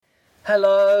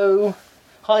Hello.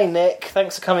 Hi, Nick.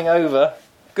 Thanks for coming over.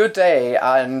 Good day,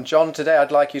 and John, today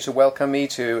I'd like you to welcome me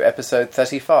to episode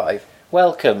 35.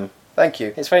 Welcome. Thank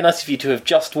you. It's very nice of you to have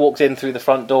just walked in through the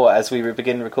front door as we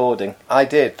begin recording. I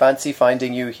did. Fancy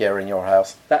finding you here in your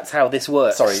house. That's how this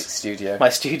works. Sorry, studio. My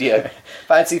studio.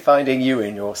 Fancy finding you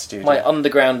in your studio. My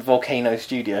underground volcano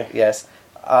studio. Yes.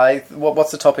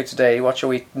 What's the topic today? What shall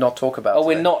we not talk about Oh,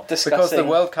 today? we're not discussing... Because the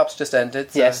World Cup's just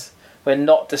ended. So... Yes. We're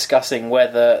not discussing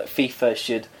whether FIFA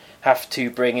should have to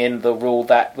bring in the rule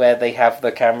that where they have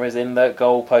the cameras in the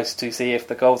goalpost to see if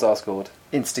the goals are scored.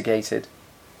 Instigated.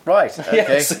 Right, okay.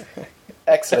 Yes.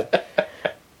 Excellent.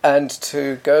 And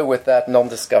to go with that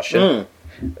non-discussion,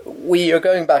 we are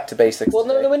going back to basics. Well,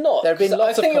 no, today. we're not. There have been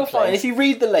lots I think of you'll find complaints. if you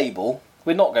read the label,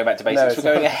 we're not going back to basics.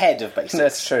 We're going ahead of basics.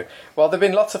 That's true. Well, there have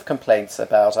been lots of complaints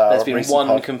about our There's been recent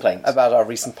one complaint. about our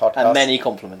recent podcast. And many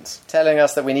compliments. Telling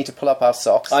us that we need to pull up our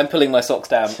socks. I'm pulling my socks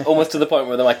down, almost to the point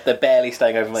where they're barely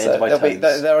staying over into my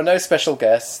toes. There are no special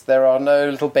guests. There are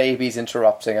no little babies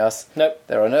interrupting us. Nope.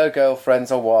 There are no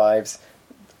girlfriends or wives.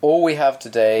 All we have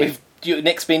today...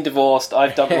 Nick's been divorced,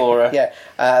 I've done Laura. Yeah,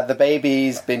 the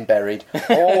baby's been buried.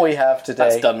 All we have today...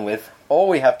 That's done with. All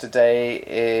we have today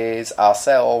is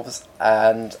ourselves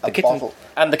and a bottle...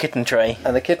 And the kitten tray.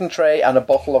 And the kitten tray and a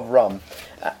bottle of rum.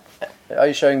 Are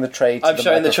you showing the tray to I'm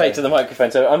showing the tray to the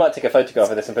microphone, so I might take a photograph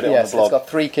of this and put it on the blog. It's got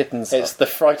 3 kittens. It's the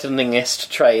frighteningest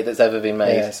tray that's ever been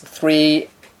made. Yes, 3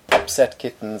 upset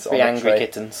kittens on the 3 angry tray.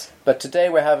 kittens. But today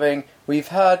we've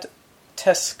had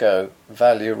Tesco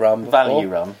value rum before. Value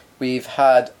rum. We've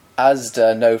had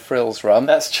Asda no frills rum.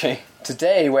 That's true.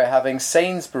 Today we're having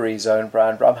Sainsbury's own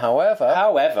brand rum.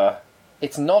 However,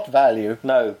 it's not value.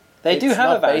 No. They do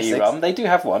have a value basics. rum. They do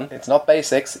have one. It's not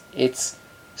basics. It's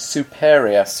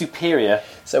superior. Superior.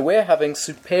 So we're having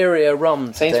superior rum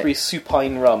today. Sainsbury's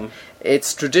supine rum.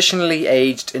 It's traditionally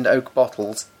aged in oak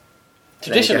bottles.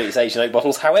 Traditionally it's aged in oak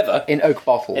bottles, however... In oak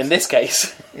bottles. In this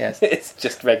case, yes, it's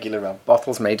just regular rum.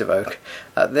 Bottles made of oak.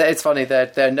 It's funny,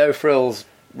 their no frills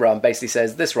rum basically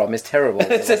says, this rum is terrible. What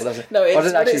does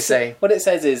it actually say? What it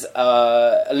says is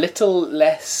a little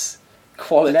less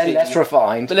quality. Less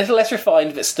refined. A little less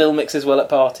refined, but still mixes well at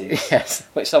parties. Yes.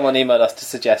 Which someone emailed us to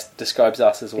suggest describes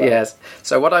us as well. Yes.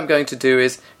 So what I'm going to do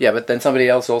is... Yeah, but then somebody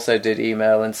else also did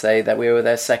email and say that we were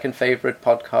their second favourite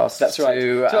podcast. That's right.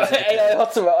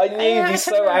 I knew you'd be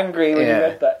so angry when you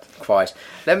read that. Quite.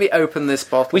 Let me open this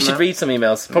bottle We should read some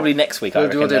emails. Probably next week, I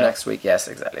reckon. We'll do next week. Yes,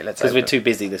 exactly. Because we're too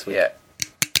busy this week. Yeah.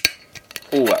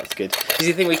 Oh, that was good. Because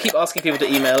you think we keep asking people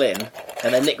to email in,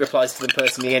 and then Nick replies to them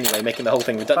personally anyway, making the whole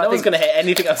thing redundant. No one's going to hear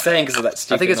anything I'm saying because of that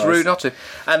stupid I think it's rude not to.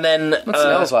 And then... It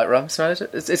smells like rum. Smell it?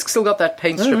 It's still got that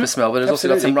paint stripper smell, but it's also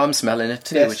got some rum smell in it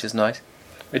too, which is nice.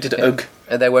 We did ugh.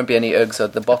 There won't be any ugh, so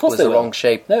the bottle is the wrong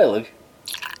shape. No ugh.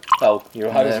 Oh,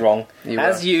 I was wrong.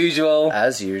 As usual.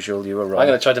 As usual, you were wrong. I'm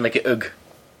going to try to make it ugh.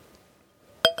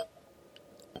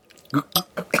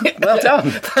 Well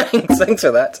done. Thanks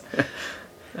for that.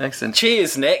 Excellent.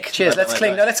 Cheers, Nick. Cheers. Let's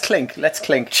clink. No, let's clink.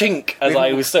 Chink, as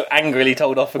I was so angrily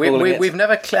told off for calling it. We've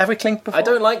never... Have we clinked before? I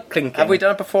don't like clinking. Have we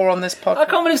done it before on this podcast? I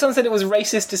can't believe someone said it was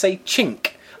racist to say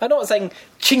chink. I'm not saying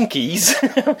chinkies.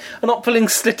 I'm not pulling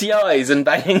slitty eyes and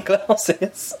banging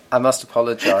glasses. I must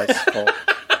apologise for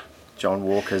John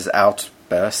Walker's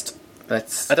outburst. I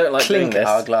don't like clink doing this.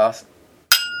 Our glass.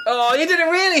 Oh, you did it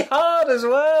really hard as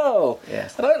well.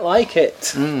 Yes. I don't like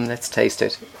it. Let's taste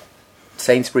it.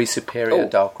 Sainsbury's Superior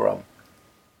Dark Rum.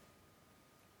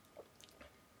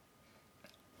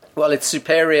 Well, it's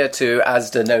superior to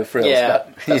Asda No Frills. Yeah,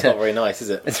 but, that's not very nice,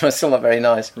 is it? It's still not very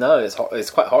nice. No, it's hot.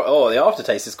 It's quite hot. Oh, the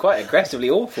aftertaste is quite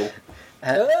aggressively awful.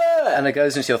 And it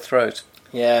goes into your throat.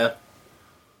 Yeah.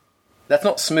 That's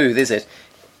not smooth, is it?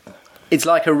 It's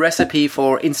like a recipe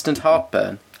for instant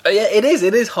heartburn. Yeah, it is.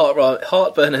 It is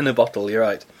heartburn in a bottle. You're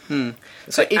right. So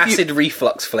like acid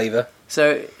reflux flavour.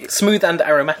 So smooth and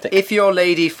aromatic. If your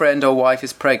lady friend or wife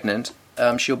is pregnant,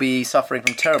 she'll be suffering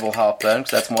from terrible heartburn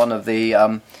because that's one of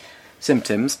the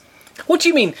symptoms. What do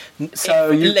you mean?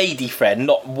 So lady friend,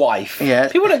 not wife. Yeah.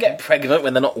 People don't get pregnant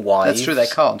when they're not wives. That's true. They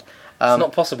can't. It's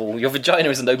not possible. Your vagina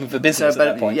isn't open for business at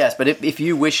that point. Yes, but if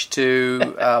you wish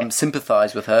to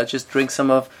sympathise with her, just drink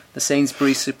some of the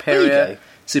Sainsbury's Superior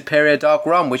Dark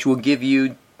Rum, which will give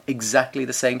you exactly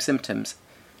the same symptoms.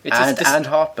 And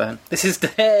heartburn.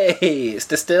 It's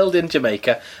distilled in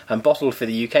Jamaica and bottled for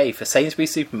the UK for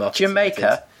Sainsbury's supermarkets.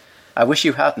 Jamaica? I wish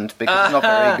you hadn't, because it's not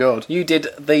very good. You did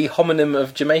the homonym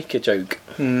of Jamaica joke.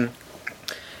 Homonyms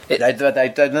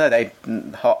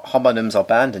are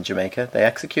banned in Jamaica. They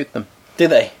execute them. Do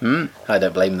they? I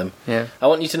don't blame them. Yeah. I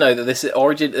want you to know that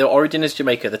the origin is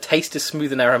Jamaica. The taste is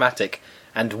smooth and aromatic,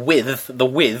 and the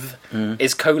width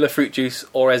is cola, fruit juice,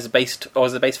 or as a base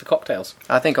for cocktails.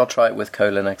 I think I'll try it with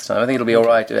cola next time. I think it'll be all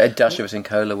right. A dash of it in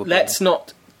cola would be.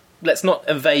 Let's not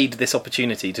evade this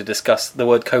opportunity to discuss the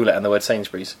word cola and the word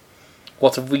Sainsbury's.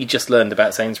 What have we just learned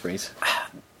about Sainsbury's?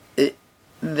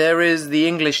 There is the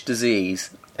English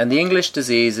disease, and the English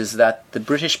disease is that the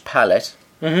British palate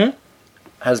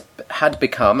had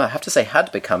become, I have to say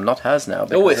had become, not has now.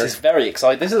 Oh, this is very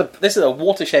exciting. This is a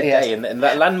watershed day in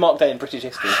that landmark day in British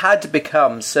history. Had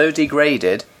become so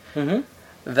degraded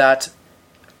that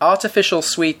artificial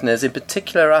sweeteners, in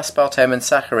particular aspartame and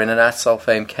saccharin and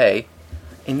acesulfame K,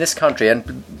 in this country,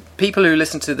 and people who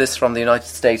listen to this from the United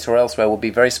States or elsewhere will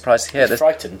be very surprised to hear this.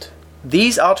 Frightened.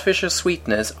 These artificial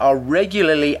sweeteners are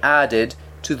regularly added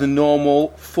to the normal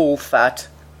full-fat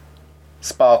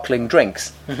sparkling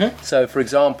drinks. So, for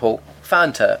example,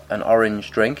 Fanta, an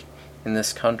orange drink in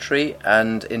this country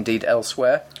and indeed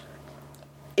elsewhere,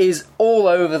 is all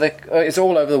over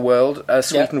the world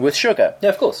sweetened with sugar. Yeah,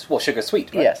 of course. Well, sugar's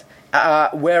sweet, right? Yes.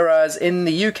 Whereas in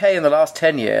the UK in the last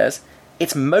 10 years,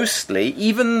 it's mostly,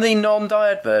 even the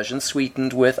non-diet version,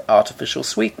 sweetened with artificial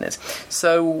sweeteners.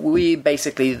 So the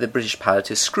British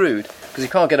palate is screwed, because you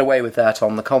can't get away with that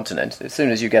on the continent. As soon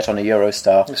as you get on a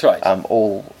Eurostar, that's right.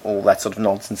 All that sort of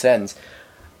nonsense ends.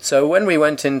 So when we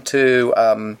went into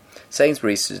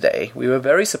Sainsbury's today, we were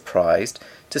very surprised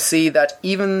to see that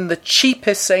even the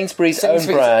cheapest Sainsbury's own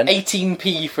brand...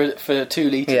 18p for 2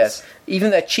 litres. Yes.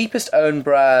 Even their cheapest own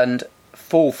brand,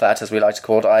 full fat, as we like to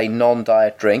call it, i.e.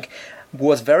 non-diet drink,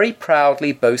 was very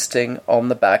proudly boasting on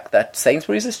the back that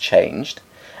Sainsbury's has changed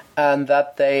and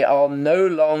that they are no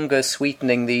longer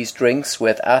sweetening these drinks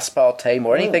with aspartame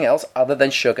or anything else other than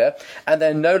sugar, and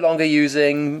they're no longer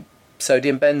using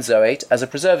sodium benzoate as a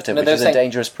preservative, which is a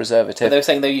dangerous preservative. They were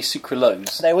saying they use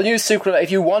sucralose. They will use sucralose.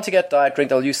 If you want to get diet drink,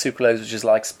 they'll use sucralose, which is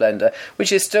like Splenda,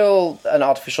 which is still an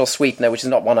artificial sweetener, which is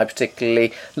not one I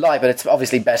particularly like, but it's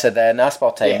obviously better than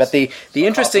aspartame. Yes. But the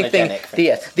interesting thing,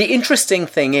 the interesting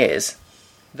thing is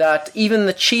that even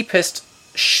the cheapest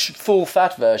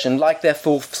full-fat version, like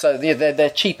their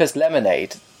cheapest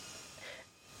lemonade,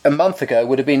 a month ago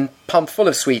would have been pumped full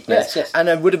of sweetness, and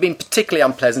it would have been particularly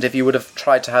unpleasant if you would have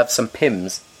tried to have some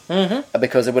Pimm's,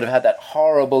 because it would have had that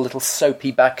horrible little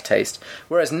soapy back taste.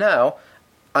 Whereas now,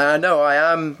 I know I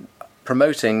am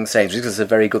promoting Sainsbury's because it's a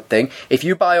very good thing. If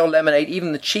you buy your lemonade,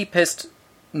 even the cheapest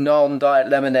non-diet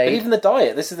lemonade, but even the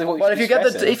diet, this is what we if you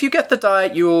get the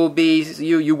diet,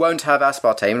 you won't have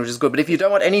aspartame, which is good. But if you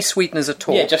don't want any sweeteners at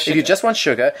all, if you just want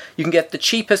sugar, you can get the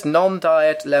cheapest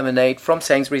non-diet lemonade from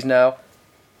Sainsbury's now.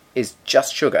 Is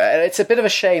just sugar, and it's a bit of a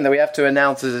shame that we have to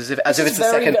announce it as if it's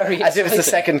the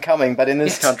second coming. But in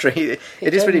this country,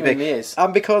 it is really big,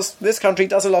 because this country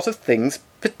does a lot of things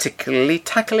particularly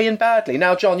tackily and badly.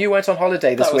 Now, John, you went on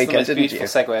holiday this weekend, didn't you? That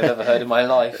was the most beautiful segue I've ever heard in my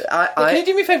life. Can you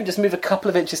do me a favour and just move a couple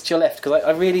of inches to your left? Because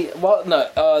I really... Well, no,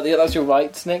 that was your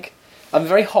right, Nick. I'm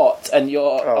very hot, and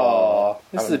you're...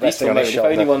 this is a beautiful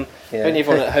moment. If only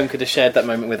everyone at home could have shared that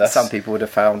moment with us. Some people would have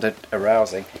found it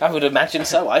arousing. I would imagine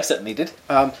so. I certainly did.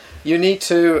 You need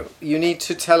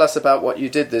to tell us about what you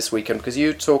did this weekend, because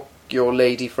you took your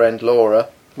lady friend Laura...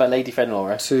 My lady friend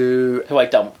Laura, who I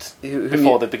dumped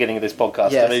before the beginning of this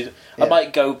podcast. Yes, I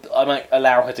might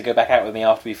allow her to go back out with me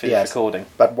after we finish recording.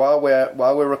 But while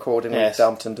we're recording, we're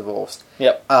dumped and divorced.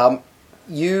 Yep.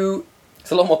 It's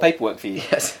a lot more paperwork for you.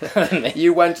 Yes.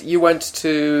 You went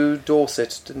to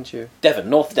Dorset, didn't you?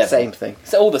 Devon, North Devon. Same thing.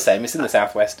 It's all the same. It's in the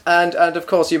southwest. And of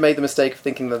course you made the mistake of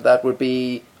thinking that would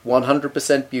be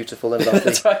 100% beautiful and lovely.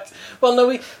 That's right. Well,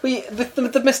 no,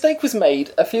 the mistake was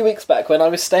made a few weeks back when I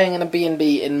was staying in a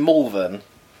B&B in Malvern.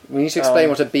 We need to explain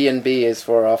what a B&B is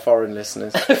for our foreign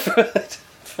listeners.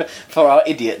 for our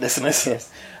idiot listeners.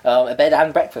 Yes. A bed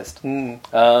and breakfast.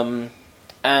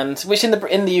 And which in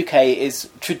the UK is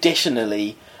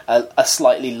traditionally a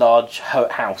slightly large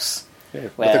house,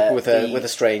 with a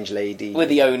strange lady. Where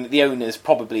the owner's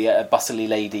probably a bustly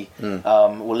lady,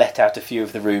 will let out a few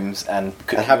of the rooms and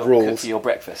cook for your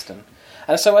breakfast.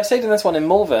 And so I stayed in this one in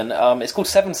Malvern. It's called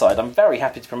Sevenside. I'm very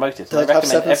happy to promote it. I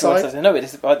recommend everyone says no, it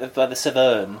is by the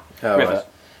Severn River.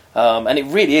 Right. And it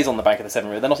really is on the bank of the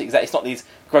Severn River. They're not it's not these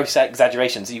gross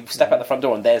exaggerations. You step out the front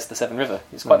door and there's the Severn River.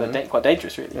 It's quite quite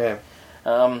dangerous, really. Yeah.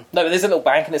 No, but there's a little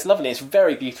bank and it's lovely. It's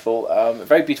very beautiful, a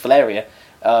very beautiful area.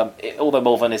 Although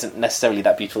Malvern isn't necessarily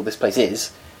that beautiful, this place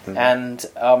is. And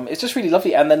it's just really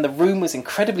lovely. And then the room was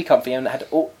incredibly comfy and had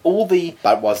all the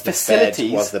but was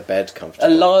facilities. Was the bed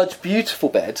comfortable? A large, beautiful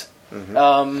bed,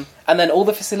 And then all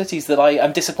the facilities that I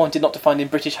am disappointed not to find in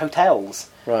British hotels.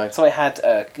 Right. So I had,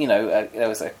 there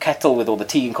was a kettle with all the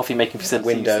tea and coffee making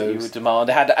facilities windows that you would demand.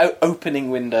 It had opening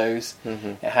windows.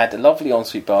 It had a lovely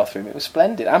ensuite bathroom. It was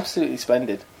splendid, absolutely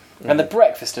splendid. And the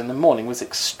breakfast in the morning was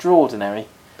extraordinary.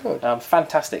 Good.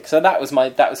 Fantastic. So that was my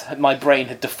brain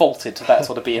had defaulted to that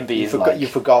sort of B&B. You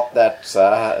forgot that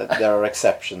there are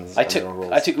exceptions. I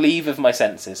took leave of my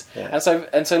senses, and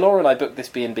so Laura and I booked this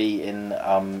B&B in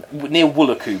near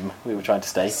Woolacombe. We were trying to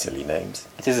stay. Silly names.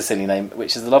 It is a silly name,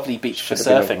 which is a lovely beach for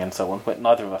surfing and so on. But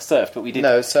neither of us surfed, but we did.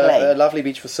 No, a lovely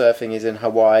beach for surfing is in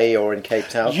Hawaii or in Cape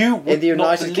Town. You would in the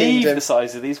United not believe Kingdom. The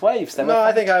size of these waves. No,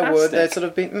 I think I would. They're sort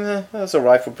of been. That's all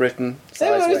right for Britain.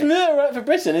 Right for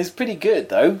Britain is pretty good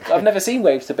though. I've never seen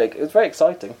waves so big. It was very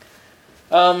exciting.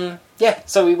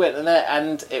 So we went in there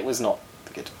and it was not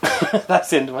good. That's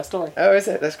the end of my story. Oh, is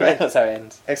it? That's great. That's how it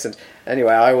ends. Excellent.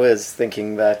 Anyway, I was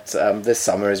thinking that this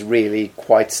summer is really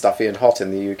quite stuffy and hot in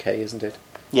the UK, isn't it?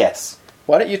 Yes.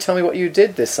 Why don't you tell me what you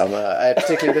did this summer,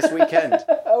 particularly this weekend?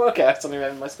 Oh, okay. I suddenly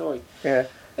remember my story. Yeah.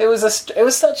 It was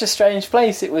such a strange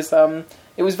place. It was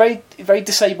very, very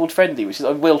disabled friendly, which is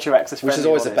a wheelchair access friendly. Which is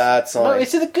always a bad sign. No,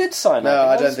 it's a good sign. No,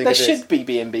 I don't think there should be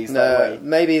B&Bs that way.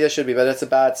 Maybe there should be, but it's a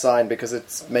bad sign because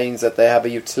it means that they have a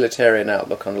utilitarian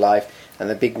outlook on life and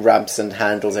the big ramps and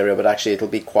handles area, but actually it'll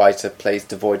be quite a place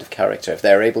devoid of character if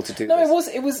they're able to do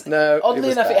this. Oddly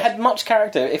enough, it had much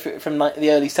character from the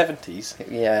early 70s.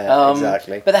 Yeah,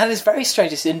 exactly. But it had this very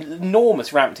strange, this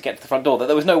enormous ramp to get to the front door that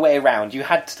there was no way around. You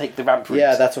had to take the ramp route.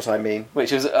 Yeah, that's what I mean.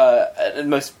 Which was a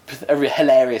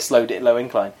hilarious low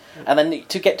incline. And then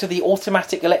to get to the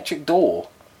automatic electric door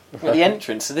at the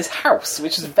entrance to this house,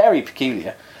 which is very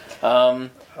peculiar. And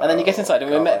then you get inside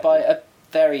and we were met by a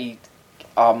very...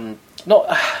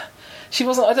 she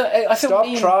wasn't. I Stop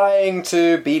trying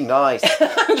to be nice.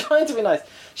 I'm trying to be nice.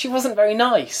 She wasn't very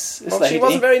nice. Well, she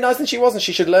wasn't very nice, and she wasn't.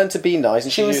 She should learn to be nice.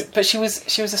 And she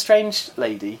was a strange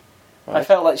lady. Right. I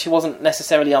felt like she wasn't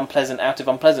necessarily unpleasant out of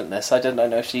unpleasantness. I don't know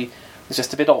if she was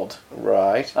just a bit odd.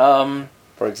 Right.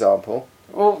 For example.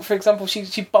 Well, for example,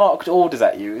 she barked orders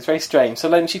at you. It was very strange. So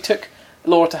then she took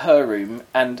Laura to her room,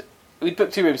 and we'd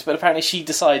booked 2 rooms, but apparently she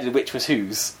decided which was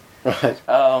whose. Right.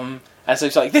 And so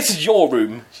she's like, "This is your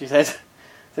room," she said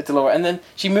to Laura. And then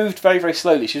she moved very, very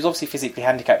slowly. She was obviously physically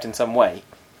handicapped in some way.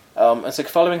 And so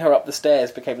following her up the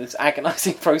stairs became this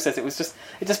agonising process.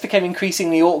 It just became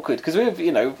increasingly awkward because we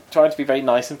were, trying to be very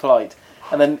nice and polite.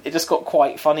 And then it just got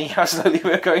quite funny how slowly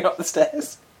we were going up the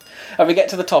stairs. And we get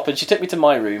to the top, and she took me to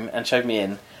my room and showed me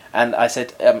in. And I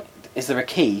said, "Is there a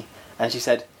key?" And she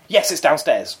said, "Yes, it's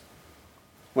downstairs,"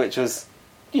 which was,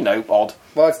 odd.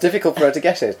 Well, it's difficult for her to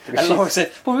get it. And Laura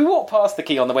said, "Well, we walked past the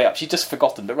key on the way up. She'd just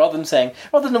forgotten." But rather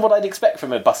than what I'd expect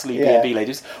from a bustly B&B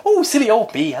lady, was, "Oh, silly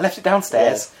old me, I left it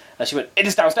downstairs." Yeah. And she went, "It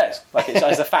is downstairs." Like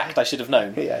it's a fact I should have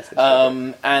known. Yes,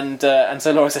 and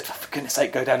so Laura said, "For goodness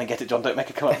sake, go down and get it, John. Don't make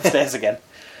her come up the stairs again."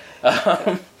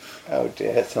 Oh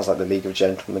dear, it sounds like the League of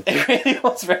Gentlemen. It really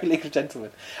was very League of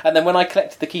Gentlemen. And then when I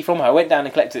collected the key from her, I went down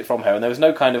and collected it from her, and there was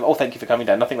no kind of, "Oh, thank you for coming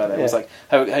down," nothing like that. It was like,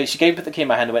 she gave the key in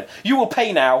my hand and went, "You will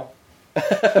pay now."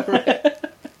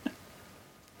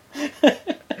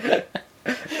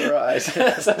 Right.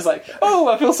 So I was like, "Oh,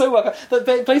 I feel so welcome."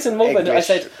 The place in Malvern, I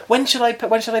said, "When should I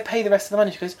pay the rest of the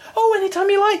money?" She goes, "Oh, anytime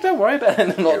you like. Don't worry about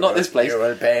it." Not this place. You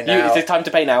will pay now. It's time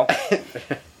to pay now.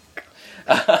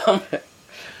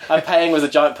 And paying was a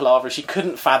giant palaver. She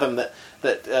couldn't fathom that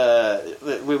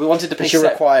we wanted to pay. She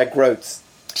required groats.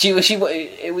 She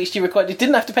required. It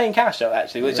didn't have to pay in cash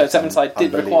actually, which Sevenside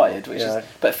did required.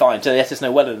 But fine. So they let us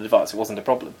know well in advance. It wasn't a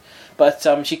problem. But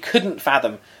she couldn't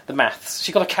fathom the maths.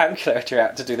 She got a calculator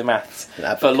out to do the maths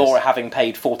for Laura having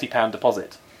paid £40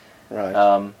 deposit. Right.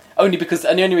 And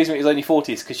the only reason it was only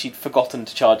 40 is because she'd forgotten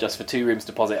to charge us for 2 rooms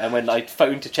deposit. And when I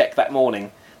phoned to check that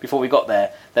morning, before we got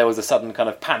there was a sudden kind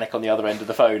of panic on the other end of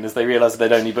the phone as they realised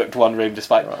they'd only booked 1 room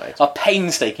despite a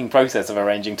painstaking process of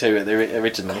arranging 2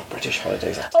 originally. God, British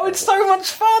holidays. Oh, it's so much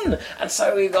fun! And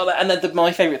so we got it. And then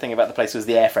my favourite thing about the place was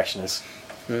the air fresheners.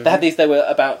 Mm-hmm. They had these. They were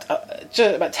about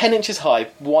 10 inches high,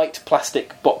 white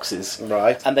plastic boxes.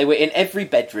 Right. And they were in every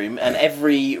bedroom and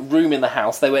every room in the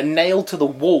house. They were nailed to the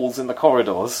walls in the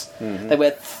corridors. Mm-hmm. There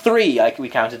were 3 we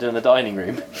counted in the dining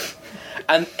room.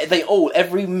 And they all,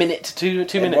 every minute to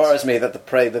 2 minutes... It worries me that the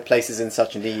place is in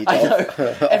such need of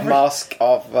a mask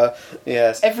of...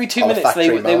 yes. Every 2 minutes they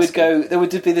would go... There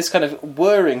would be this kind of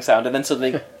whirring sound, and then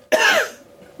suddenly...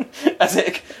 as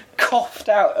it coughed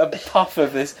out a puff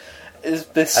of this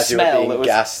this smell that was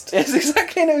gassed. It's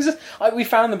exactly, and it was just, we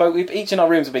found them both. We each in our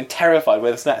rooms were being terrified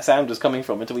where the sound was coming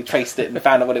from until we traced it and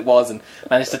found out what it was and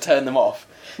managed to turn them off.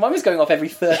 Mine was going off every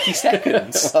 30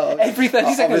 seconds. Well, every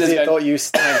 30 seconds. Obviously, thought you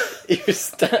stank. You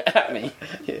stank at me.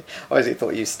 Yeah. Obviously,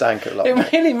 thought you stank a lot.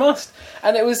 It really must.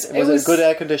 And it was good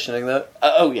air conditioning though.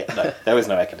 Oh yeah, no, there was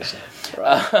no air conditioning.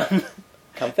 Right.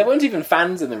 There weren't even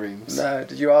fans in the rooms. No,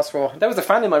 did you ask for? There was a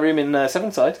fan in my room in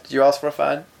Sevenside. Did you ask for a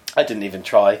fan? I didn't even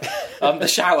try. The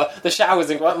shower's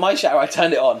in my shower. I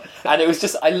turned it on, and it was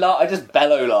just I just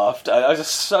bellow laughed. I was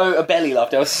just so belly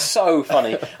laughed. It was so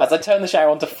funny as I turned the shower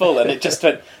on to full, and it just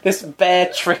went this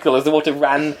bare trickle as the water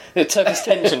ran. It took its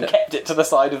tension, kept it to the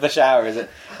side of the shower as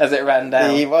it ran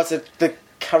down. The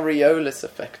Coriolis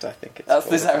effect, I think it's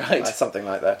Is that right? Something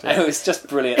like that. Yeah. It was just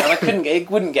brilliant, and it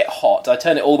wouldn't get hot. I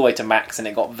turned it all the way to max, and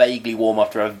it got vaguely warm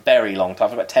after a very long time.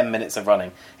 For about 10 minutes of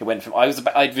running, it went from.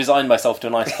 I'd resigned myself to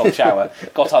a nice cold shower,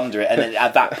 got under it, and then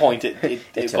at that point it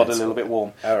got a little bit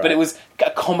warm. Right. But it was a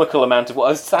comical amount of. I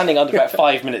was standing under about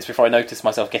 5 minutes before I noticed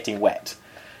myself getting wet.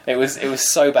 It was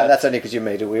so bad. And that's only because you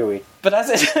made a wee-wee. But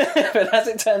as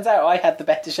it turns out, I had the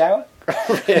better shower.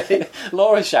 Really?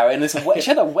 Laura's shower in this she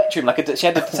had a wet room, she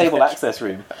had a disabled access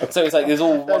room. So it was like there's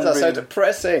all one room. So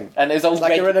depressing. And there's all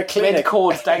like red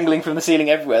cords dangling from the ceiling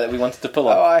everywhere that we wanted to pull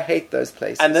on. Oh, I hate those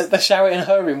places. And the shower in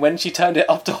her room, when she turned it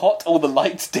up to hot, all the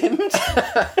lights dimmed.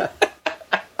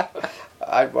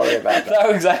 I'd worry about that. No,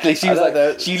 exactly. She was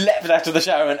like, she leapt out of the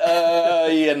shower and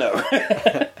yeah, no.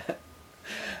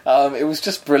 It was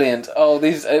just brilliant.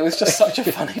 It was just such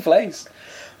a funny place.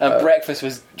 Breakfast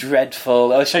was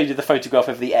dreadful. I'll show you the photograph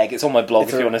of the egg. It's on my blog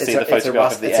if you want to see the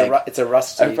photograph of the egg. It's a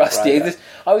rusty. Right.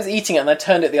 I was eating it and I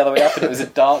turned it the other way up and it was a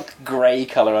dark grey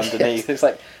colour underneath. Yes. It's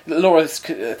like Laura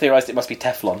theorised it must be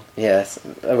Teflon. Yes,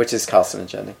 which is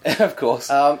carcinogenic. Of course.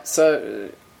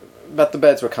 But the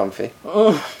beds were comfy.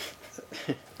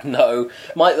 No,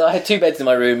 I had 2 beds in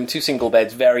my room, 2 single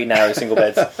beds, very narrow single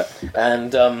beds,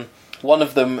 and. One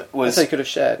of them was. So you could have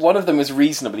shared. One of them was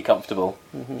reasonably comfortable,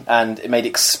 and it made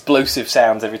explosive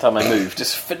sounds every time I moved,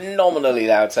 just phenomenally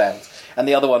loud sounds. And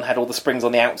the other one had all the springs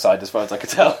on the outside, as far as I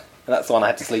could tell, and that's the one I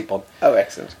had to sleep on. Oh,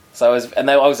 excellent! So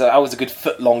I was a good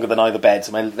foot longer than either bed.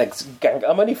 So my legs,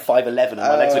 I'm only 5'11", and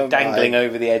my legs were dangling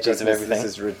over the edges of everything. This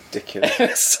is ridiculous.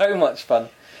 It was so much fun.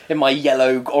 In my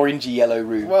orangey yellow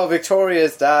room. Well,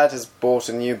 Victoria's dad has bought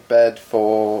a new bed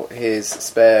for one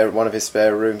of his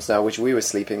spare rooms now, which we were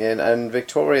sleeping in, and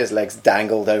Victoria's legs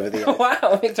dangled over the edge.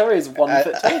 Wow, Victoria's 1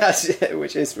 foot tall.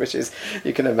 which is,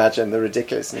 you can imagine the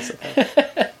ridiculousness of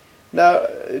it. Now,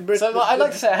 so I'd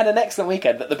like to say I had an excellent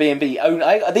weekend at the B&B.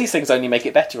 These things only make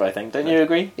it better, I think. Don't you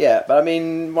agree? Yeah, but I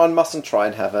mean, one mustn't try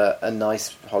and have a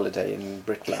nice holiday in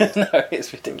Brickland. No,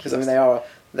 it's ridiculous. Because I mean,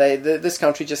 this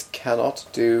country just cannot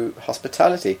do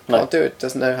hospitality. Can't do it.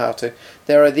 Doesn't know how to.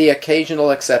 There are the occasional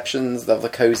exceptions of the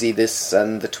cosy this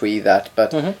and the twee that,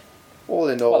 but all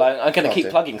in all, well, I'm going to keep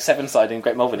plugging Sevenside in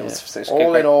Great Malvern. Yeah.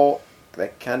 All in all, they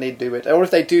can't do it, or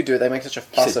if they do it, they make such a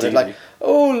fuss of it. Like,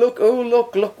 oh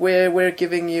look, we're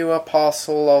giving you a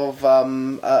parcel of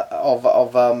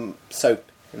soap.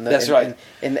 That's right.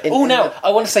 Now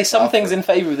I want to say some things in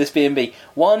favour of this B&B.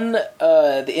 One,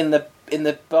 in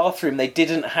the bathroom, they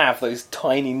didn't have those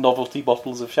tiny novelty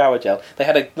bottles of shower gel. They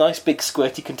had a nice big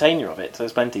squirty container of it, so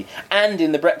there's plenty. And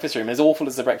in the breakfast room, as awful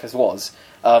as the breakfast was,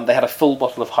 they had a full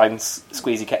bottle of Heinz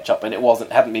squeezy ketchup, and it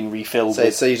hadn't been refilled.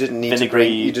 So you didn't need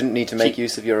you didn't need to make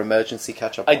use of your emergency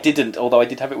ketchup. I didn't, although I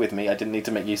did have it with me. I didn't need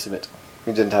to make use of it.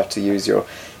 You didn't have to use your.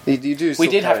 We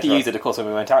did have to use it, of course, when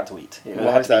we went out to eat. It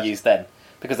had to be used then.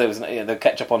 Because there was the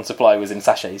ketchup on supply was in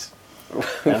sachets,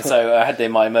 and so I had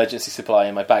my emergency supply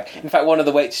in my bag. In fact, one of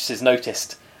the waitresses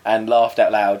noticed and laughed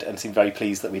out loud and seemed very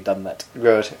pleased that we'd done that.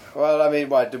 Good. Well, I mean,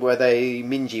 were they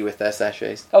mingy with their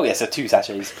sachets? Oh yes, so 2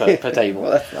 sachets per table.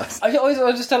 Well, that's nice. I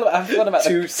forgotten about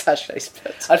 2 sachets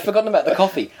per table. I'd forgotten about the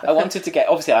coffee. I wanted to get.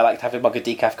 Obviously, I like to have a mug of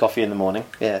decaf coffee in the morning.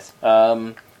 Yes.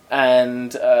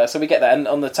 And so we get that, and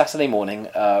on the Saturday morning,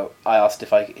 I asked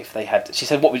if they had. She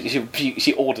said, "What would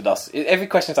she ordered us?" Every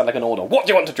question sounded like an order. What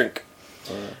do you want to drink?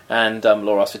 And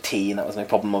Laura asked for tea, and that was no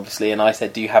problem, obviously. And I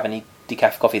said, "Do you have any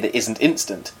decaf coffee that isn't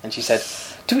instant?" And she said,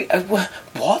 "Do we?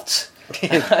 What?"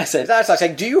 And I said, "That's like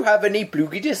saying, do you have any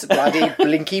bloogidis, bloody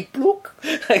blinky blook?"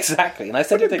 Exactly. And I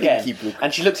said it again,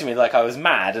 and she looked at me like I was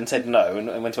mad and said no,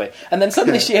 and went away. And then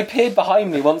suddenly she appeared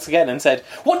behind me once again and said,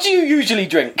 "What do you usually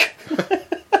drink?"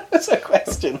 That's a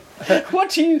question.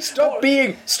 What do you... Stop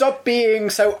being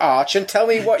so arch and tell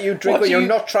me what you drink when you're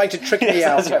not trying to trick me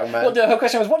out, young man. Well, no, her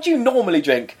question was, what do you normally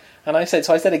drink? And I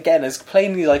said again, as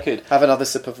plainly as I could. Have another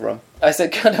sip of rum. I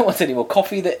said, I don't want any more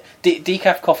coffee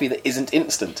decaf coffee that isn't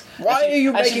instant. Why are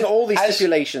you making all these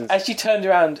stipulations? As she turned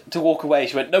around to walk away,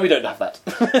 she went, no, we don't have that.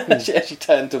 As she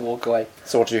turned to walk away.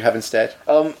 So what did you have instead?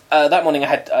 That morning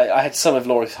I had some of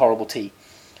Laura's horrible tea.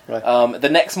 Right. The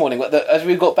next morning, as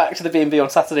we got back to the B&B on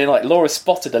Saturday night, Laura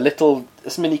spotted a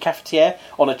mini cafetiere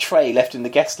on a tray left in the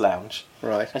guest lounge.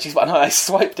 Right. And I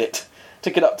swiped it,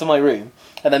 took it up to my room,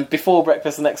 and then before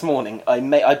breakfast the next morning, I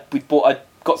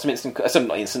got some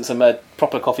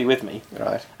proper coffee with me.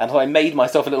 Right. And so I made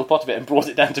myself a little pot of it and brought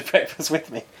it down to breakfast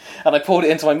with me. And I poured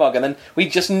it into my mug, and then we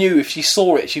just knew if she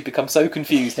saw it, she'd become so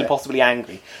confused and possibly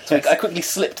angry. So I quickly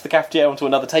slipped the cafetiere onto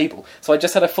another table. So I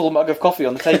just had a full mug of coffee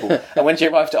on the table. And when she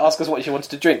arrived to ask us what she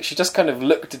wanted to drink, she just kind of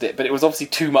looked at it, but it was obviously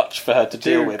too much for her to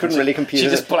deal with. Couldn't really compute it.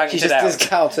 She just blanked it out. She just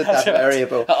discounted that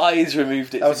variable. Her eyes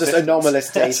removed it. That was just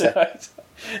anomalous data.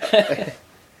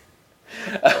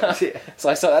 That's right.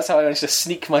 So that's how I managed to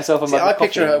sneak myself a mug of coffee. I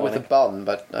picture her with a bun,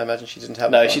 but I imagine she didn't have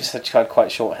a bun. No, she just had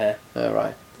quite short hair. Oh,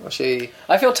 right. Well,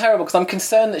 I feel terrible because I'm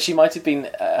concerned that she might have been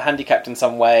handicapped in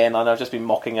some way, and I've just been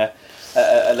mocking a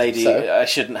lady I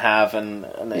shouldn't have, and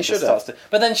it just starts to...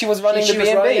 But then she was running the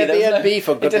B&B.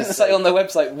 For goodness It didn't say on the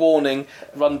website, warning,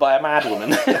 run by a mad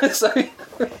woman.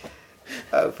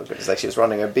 Oh, for goodness sake, she was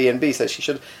running a B&B, so she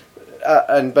should...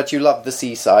 but you loved the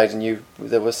seaside, and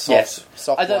there was soft.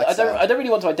 I don't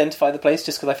really want to identify the place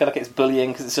just because I feel like it's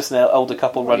bullying because it's just an older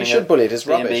couple running. You should bully it. It's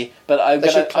B&B. rubbish. But I'm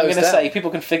going to say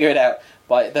people can figure it out.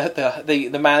 By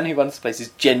the man who runs the place is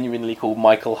genuinely called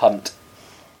Michael Hunt,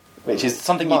 which is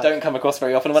something you don't come across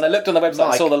very often. When I looked on the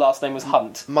website, I saw the last name was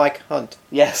Hunt. Mike Hunt.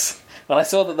 Yes. When I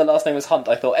saw that the last name was Hunt,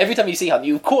 I thought, every time you see Hunt,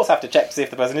 you of course have to check to see if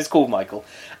the person is called Michael.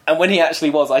 And when he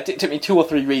actually was, it took me 2 or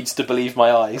 3 reads to believe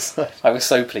my eyes. I was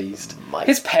so pleased.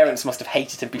 His parents must have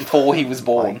hated him before he was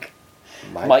born.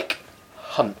 Mike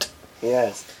Hunt.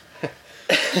 Yes.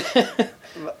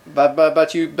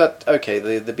 But okay,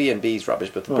 the B&B's rubbish,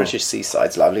 but the British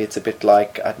seaside's lovely. It's a bit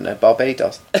like, I don't know,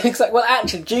 Barbados. Exactly. Well,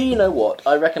 actually, do you know what?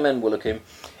 I recommend Woolacombe.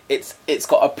 It's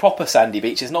got a proper sandy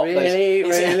beach. It's not really.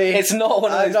 It's not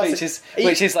one of those beaches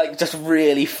which is like just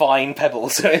really fine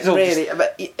pebbles. So it's all really,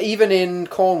 but even in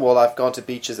Cornwall, I've gone to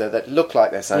beaches there that look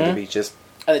like they're sandy beaches.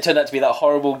 And it turned out to be that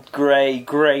horrible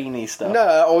grainy stuff.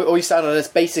 No, or you stand on it's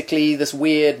basically this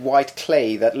weird white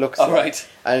clay that looks right.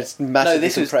 And it's massively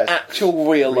this compressed. Was actual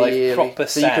real life proper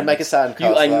so sand. You can make a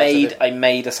sandcastle. I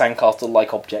made a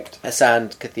sandcastle-like object. A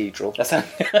sand cathedral.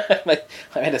 I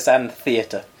made a sand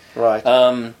theatre. Right.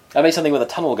 I made something with a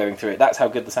tunnel going through it. That's how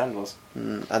good the sand was.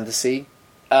 And the sea?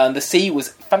 The sea was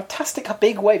fantastic.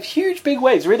 Big waves, huge big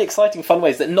waves, really exciting, fun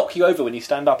waves that knock you over when you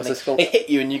stand up and they hit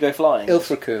you and you go flying.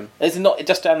 Ilfracombe. It's not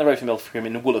just down the road from Ilfracombe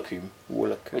in Woolacombe,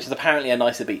 which is apparently a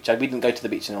nicer beach. We didn't go to the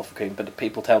beach in Ilfracombe, but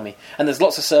people tell me. And there's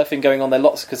lots of surfing going on there,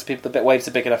 because the waves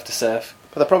are big enough to surf.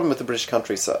 But the problem with the British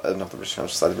countryside, not the British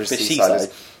countryside, the British seaside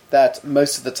is that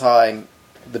most of the time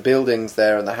the buildings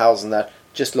there and the houses and that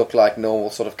just look like normal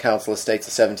sort of council estates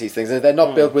of 70s things. They're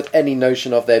not built with any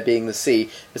notion of there being the sea.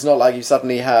 It's not like you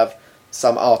suddenly have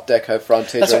some Art Deco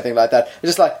frontage or anything like that. It's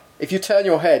just like, if you turn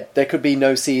your head, there could be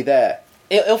no sea there.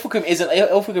 Ilfracombe is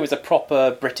a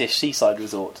proper British seaside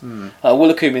resort.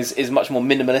 Woolacombe is much more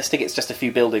minimalistic. It's just a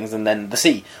few buildings and then the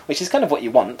sea, which is kind of what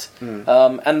you want.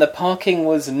 And the parking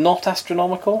was not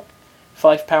astronomical.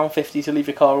 £5.50 to leave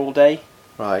your car all day.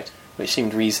 Right. Which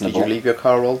seemed reasonable. Did you leave your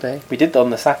car all day? We did on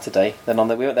the Saturday. Then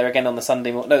we went there again on the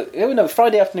Sunday morning. No,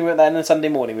 Friday afternoon we went there, and then Sunday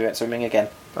morning we went swimming again.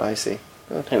 I see.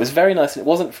 Good. It was very nice, and it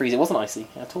wasn't freezing. It wasn't icy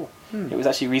at all. It was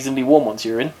actually reasonably warm once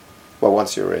you were in. Well,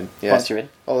 once you were in, yes. Once you're in.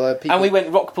 And we went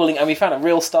rock pooling, and we found a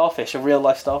real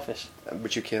life starfish.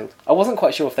 Which you killed. I wasn't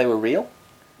quite sure if they were real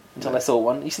until I saw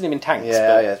one. You see them in tanks.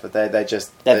 But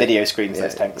they're video screens,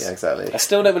 those tanks. Yeah, exactly. I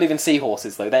still don't believe in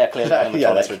seahorses, though. They are clearly animatronic.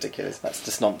 Yeah, that's ridiculous. That's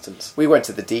just nonsense. We went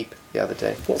to the Deep the other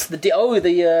day. What's the Deep? Oh,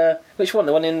 which one?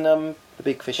 The one in... the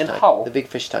big fish in tank. Hull? The big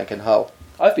fish tank in Hull.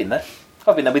 I've been there.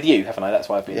 I've been there with you, haven't I? That's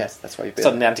why I've been there. Yes, that's why you've been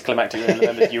Suddenly anticlimactic and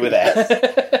remembered you were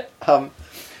there.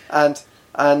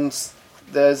 And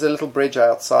there's a little bridge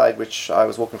outside which I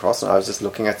was walking across, and I was just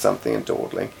looking at something and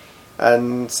dawdling.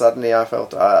 And suddenly I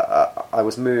felt I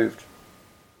was moved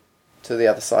to the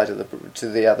other side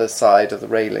of the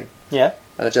railing. Yeah.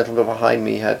 And a gentleman behind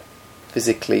me had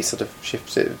physically sort of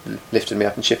lifted me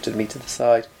up and shifted me to the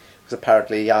side. Because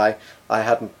apparently I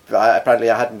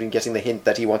hadn't been getting the hint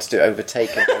that he wanted to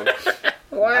overtake him.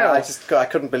 Wow. I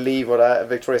couldn't believe what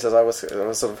Victoria says. I was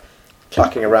sort of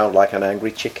clucking around like an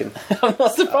angry chicken. I'm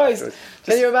not surprised.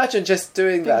 Can you imagine just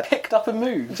doing that? Picked up and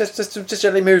moved. Just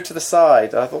gently move to the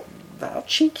side. I thought, how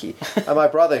cheeky. And my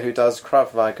brother, who does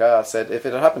Krav Maga, said if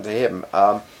it had happened to him,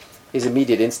 his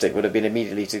immediate instinct would have been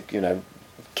immediately to,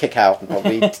 kick out and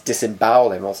probably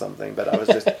disembowel him or something. But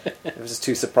it was just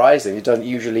too surprising. You don't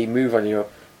usually move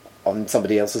on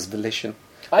somebody else's volition.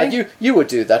 You would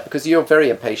do that because you're very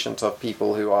impatient of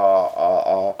people who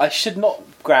are... I should not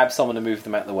grab someone and move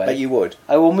them out of the way. But you would.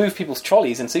 I will move people's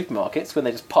trolleys in supermarkets when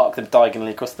they just park them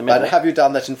diagonally across the middle. And have you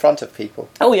done that in front of people?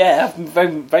 Oh yeah, I've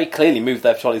very, very clearly moved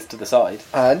their trolleys to the side.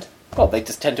 And? Well, they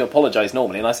just tend to apologise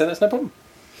normally, and I say that's no problem.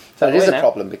 So it is a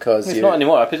problem because it's not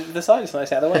anymore. I put it to the side, it's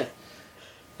nice out of the way.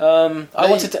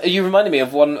 You reminded me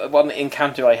of one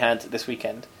encounter I had this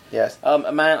weekend. Yes.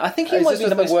 A man, I think he might be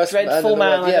the most dreadful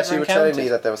man I've ever encountered. Yes, you were telling me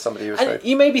that there was somebody who was very...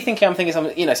 You may be thinking I'm thinking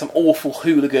some awful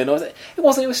hooligan. Or it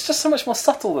wasn't. It was just so much more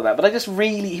subtle than that. But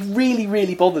he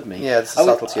really bothered me. Yeah, it's the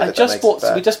subtlety of it that makes it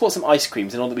bad. We just bought some ice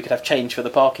creams in order that we could have change for the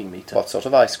parking meter. What sort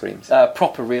of ice creams?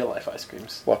 Proper real-life ice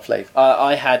creams. What flavour?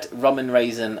 I had rum and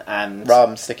raisin and...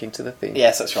 Rum, sticking to the theme.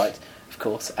 Yes, that's right, of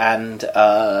course. And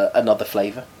another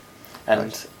flavour.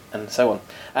 And so on.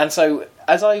 And so,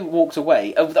 as I walked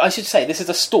away, I should say, this is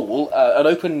a stall, an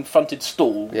open-fronted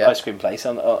stall ice cream place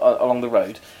along the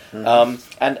road. Mm-hmm.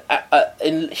 And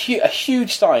a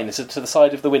huge sign is to the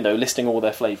side of the window listing all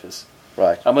their flavours.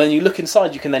 Right. And when you look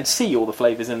inside, you can then see all the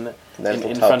flavours in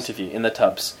front of you, in the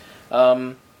tubs.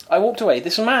 I walked away.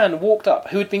 This man walked up,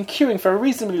 who had been queuing for a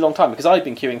reasonably long time, because I'd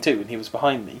been queuing too, and he was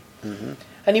behind me. Mm-hmm.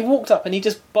 And he walked up, and he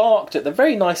just barked at the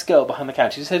very nice girl behind the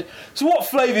counter. He said, "So what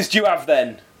flavours do you have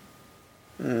then?"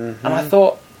 Mm-hmm. And I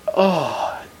thought,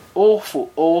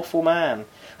 awful man.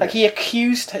 Like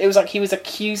it was like he was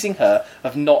accusing her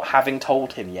of not having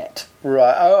told him yet.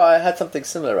 Right. Oh, I had something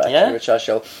similar actually, which I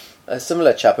shall... A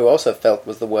similar chap who also felt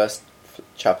was the worst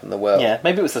chap in the world. Yeah,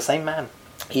 maybe it was the same man.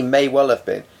 He may well have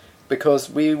been, because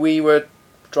we were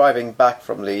driving back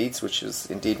from Leeds, which is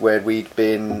indeed where we'd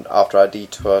been after our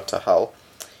detour to Hull,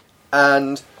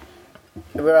 and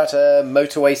we were at a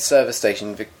motorway service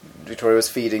station. Victoria was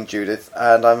feeding Judith,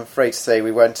 and I'm afraid to say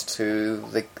we went to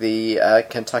the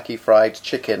Kentucky Fried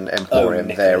Chicken Emporium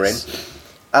therein,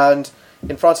 and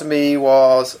in front of me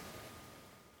was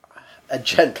a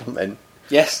gentleman,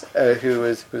 yes, who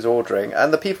was ordering,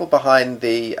 and the people behind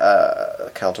the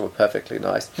counter were perfectly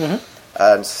nice, mm-hmm.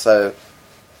 And so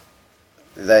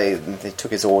they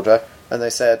took his order, and they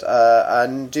said,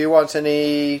 "And do you want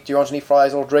any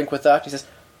fries or drink with that?" He says,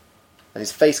 and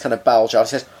his face kind of bulged out.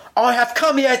 He says, "I have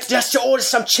come here just to order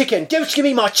some chicken. Don't give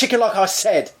me my chicken like I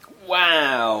said."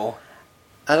 Wow.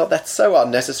 And that's so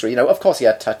unnecessary. Of course he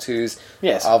had tattoos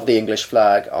of the English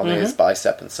flag on mm-hmm. his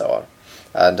bicep and so on.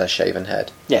 And a shaven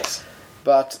head. Yes.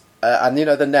 But, and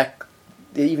the neck,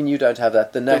 even you don't have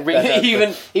that. The neck...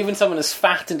 even someone as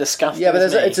fat and disgusting but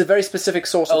as me. It's a very specific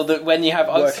sort of when you have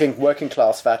working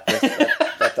class fatness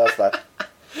that does that.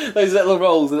 Those little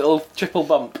rolls, the little triple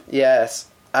bump. Yes.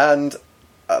 And...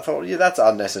 I thought, that's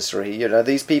unnecessary.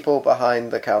 These people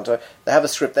behind the counter, they have a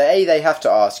script. They have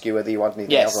to ask you whether you want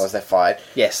anything else, otherwise they're fine.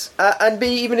 Yes. And B,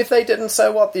 even if they didn't,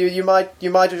 so what? You might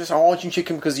have just ordered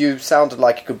chicken because you sounded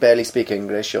like you could barely speak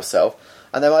English yourself,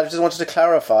 and they might have just wanted to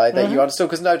clarify that mm-hmm. you understood.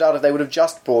 Because no doubt if they would have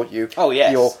just brought you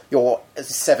your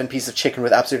 7 pieces of chicken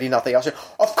with absolutely nothing else,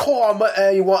 of course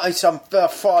you want some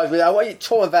fries with that. What are you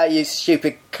talking about, you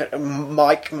stupid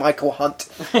Michael Hunt?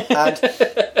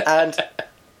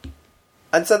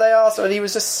 And so they asked, and he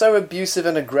was just so abusive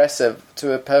and aggressive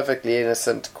to a perfectly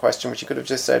innocent question, which he could have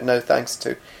just said no thanks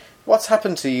to. What's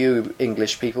happened to you,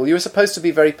 English people? You were supposed to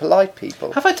be very polite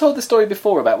people. Have I told the story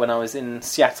before about when I was in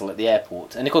Seattle at the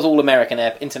airport? And of course, all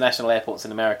international airports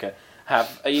in America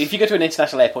have... If you go to an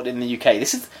international airport in the UK,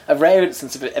 this is a rare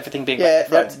instance of everything being... Yeah,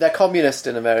 they're communist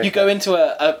in America. You go into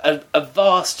a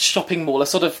vast shopping mall, a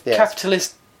sort of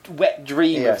capitalist wet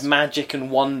dream of magic and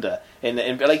wonder. Go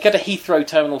to Heathrow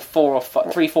Terminal 4 or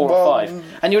 3, 4 or 5,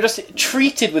 and you're just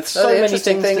treated with so many things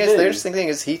to do. The interesting thing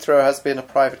is Heathrow has been a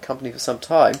private company for some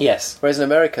time. Yes. Whereas in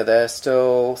America, they're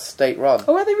still state-run.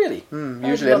 Oh, are they really?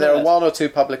 Usually. And there are 1 or 2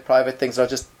 public-private things that are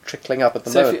just trickling up at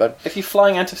the moment. If you're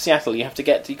flying out of Seattle, you have to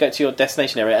go to your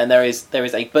destination area, and there is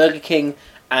a Burger King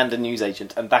and a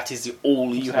newsagent, and that is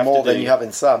all you have to do. More than you have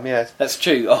in some, yes. That's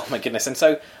true. Oh my goodness. And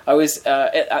so I was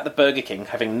at the Burger King,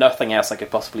 having nothing else I could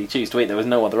possibly choose to eat. There was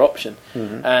no other option.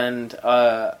 Mm-hmm.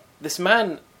 And this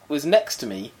man was next to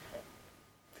me,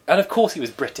 and of course he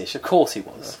was British, of course he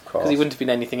was, because he wouldn't have been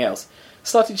anything else,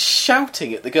 started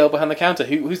shouting at the girl behind the counter,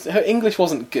 her English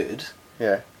wasn't good.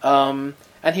 Yeah. And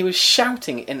he was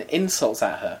shouting in insults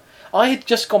at her. I had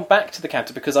just gone back to the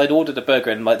counter because I'd ordered a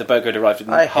burger and the burger had arrived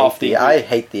and I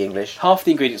hate the English. Half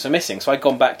the ingredients were missing, so I'd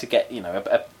gone back to get, they'd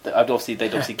obviously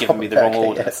given me the wrong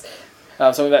order. Yes. So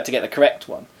I went back to get the correct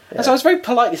one. Yeah. And so I was very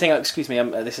politely saying, excuse me,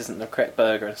 this isn't the correct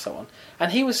burger and so on.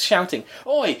 And he was shouting,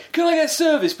 "Oi, can I get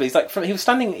service, please?" He was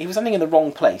standing in the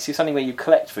wrong place. He was standing where you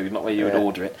collect food, not where you would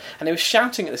order it. And he was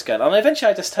shouting at this girl. And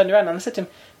eventually I just turned around and I said to him,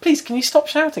 "Please, can you stop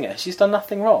shouting at her? She's done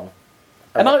nothing wrong."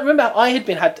 And I remember I'd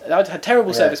had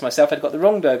terrible service myself. I'd got the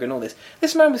wrong burger and all this.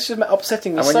 This man was just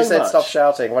upsetting me so much. And when you said stop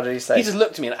shouting, what did he say? He just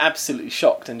looked at me and absolutely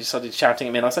shocked and just started shouting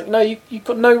at me. And I was like, "No, you've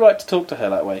got no right to talk to her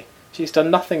that way. She's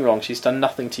done nothing wrong. She's done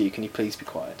nothing to you. Can you please be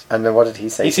quiet?" And then what did he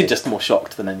say? He seemed just more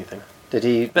shocked than anything. Did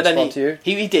he respond to you?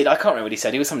 He did. I can't remember what he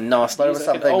said. He was some nasty... He was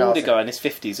like an older guy in his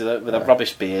 50s with a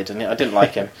rubbish beard, and I didn't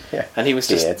like him. Yeah. And he was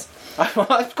just... I've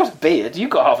got a beard. You've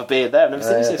got half a beard there. I've never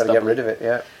seen this. Got to get rid of it,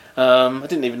 yeah. I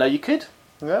didn't even know you could.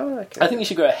 No, okay. I think you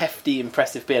should grow a hefty,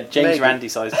 impressive beard. James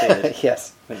Randi-sized beard.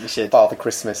 Yes. I think you should. Father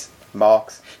Christmas.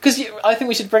 Marks. Because I think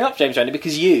we should bring up James Randi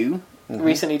because you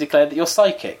recently declared that you're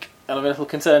psychic. And I'm a little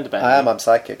concerned about I am. I'm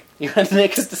psychic.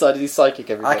 Nick has decided he's psychic.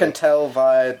 Everybody. I can tell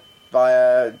via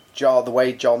the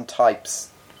way John types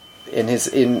in his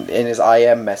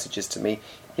IM messages to me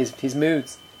his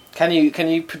moods. Can you?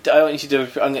 I want you to do.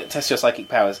 I'm going to test your psychic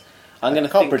powers. I'm going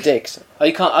to predict. Oh,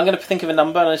 you can't. I'm going to think of a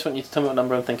number, and I just want you to tell me what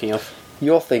number I'm thinking of.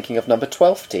 You're thinking of number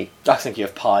 12T. I was thinking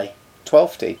of pi.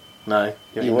 12T. No,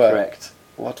 you're incorrect.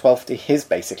 Well, 12T is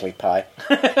basically pi.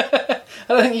 I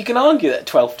don't think you can argue that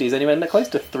 12T is anywhere close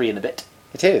to 3 and a bit.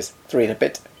 It is 3 and a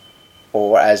bit,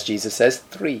 or as Jesus says,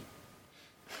 3.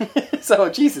 Is that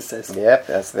what Jesus says? Yep,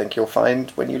 that's I think you'll find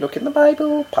when you look in the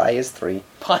Bible. Pi is 3.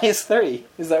 Pi is 3.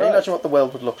 Is that right? Imagine what the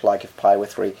world would look like if pi were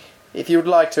 3. If you would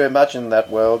like to imagine that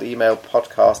world, email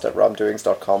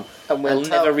podcast@rumdoings.com. And we'll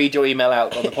never read your email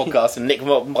out on the podcast, and Nick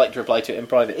might reply to it in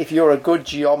private. If you're a good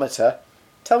geometer,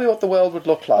 tell me what the world would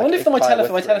look like. I wonder if my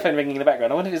telephone ringing in the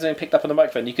background, I wonder if it's being picked up on the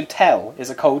microphone. You can tell it's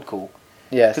a cold call.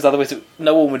 Yes. Because otherwise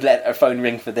no one would let a phone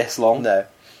ring for this long. No.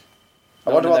 I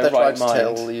wonder what they're trying to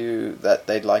tell you that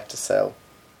they'd like to sell.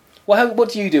 Well, what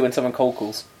do you do when someone cold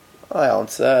calls? I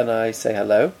answer and I say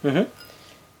hello. Mm-hmm.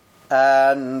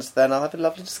 And then I'll have a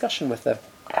lovely discussion with them.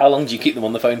 How long do you keep them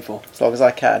on the phone for? As long as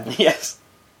I can. Yes.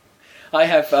 I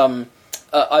have...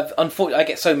 unfortunately, I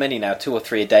get so many now, 2 or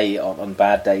 3 a day on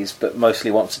bad days, but mostly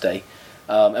once a day.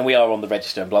 And we are on the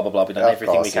register and blah, blah, blah. We've done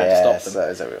everything we can to stop them. So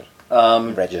is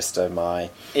everyone. Register my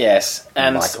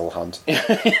and Michael Hunt.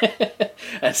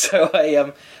 And so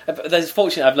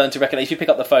fortunately I've learned to recognise if you pick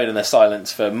up the phone and there's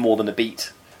silence for more than a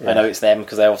beat, I know it's them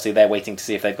because they're waiting to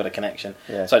see if they've got a connection.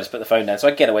 Yeah. So I just put the phone down. So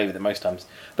I get away with it most times.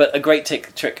 But a great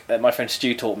trick that my friend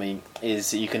Stu taught me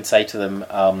is you can say to them,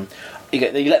 you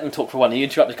let them talk for a while and you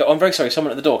interrupt and go, "Oh, I'm very sorry,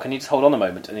 someone at the door, can you just hold on a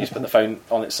moment?" And you just put the phone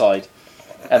on its side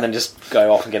and then just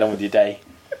go off and get on with your day.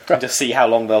 And just see how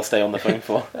long they'll stay on the phone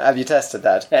for. Have you tested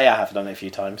that? Yeah, I have done it a few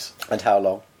times. And how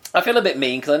long? I feel a bit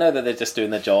mean because I know that they're just doing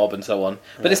their job and so on.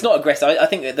 But it's not aggressive. I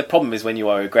think that the problem is when you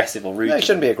are aggressive or rude. No, you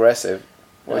shouldn't be aggressive.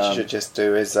 What you should just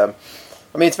do is...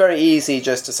 it's very easy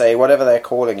just to say whatever they're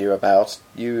calling you about,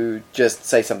 you just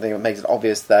say something that makes it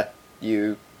obvious that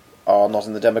you are not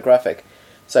in the demographic.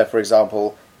 So, for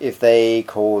example, if they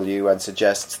call you and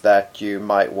suggest that you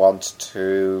might want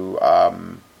to...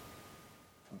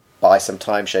 buy some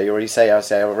timeshare. You already say,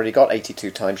 I've already got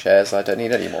 82 timeshares. I don't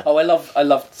need any more. Oh, I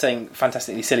love saying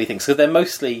fantastically silly things. So they're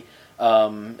mostly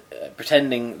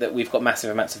pretending that we've got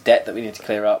massive amounts of debt that we need to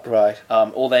clear up. Right.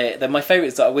 Or they're my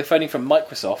favourites are we're phoning from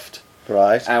Microsoft.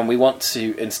 Right. And we want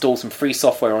to install some free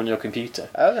software on your computer.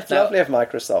 Oh, that's lovely of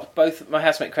Microsoft. Both my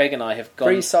housemate Craig and I have gone...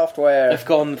 Free software. Have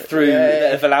gone through...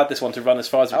 They've allowed this one to run as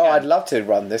far as we can. Oh, I'd love to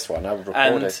run this one. I would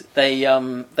record it.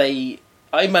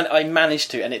 And I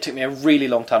managed to, and it took me a really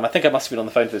long time. I think I must have been on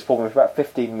the phone for this problem for about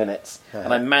 15 minutes. Uh-huh.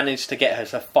 And I managed to get her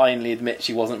to finally admit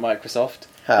she wasn't Microsoft.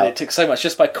 How? And it took so much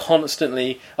just by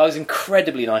constantly... I was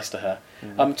incredibly nice to her.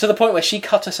 Mm-hmm. To the point where she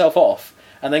cut herself off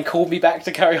and then called me back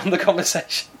to carry on the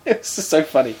conversation. It was just so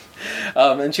funny.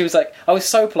 And she was like... I was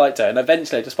so polite to her, and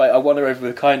eventually I won her over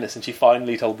with kindness, and she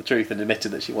finally told the truth and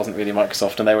admitted that she wasn't really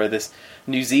Microsoft, and they were this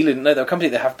New Zealand... No, they were a company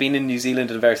that have been in New Zealand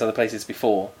and various other places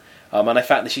before. And I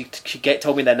found that she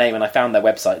told me their name, and I found their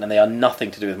website, and they are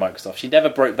nothing to do with Microsoft. She never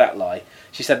broke that lie.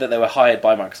 She said that they were hired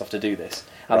by Microsoft to do this,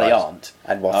 and they aren't.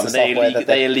 And what's the software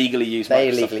they illegally use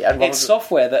Microsoft. It's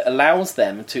software that allows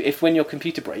them to, when your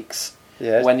computer breaks,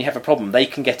 when you have a problem, they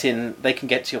can get to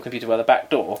your computer by the back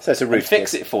door, so it's a rootkit.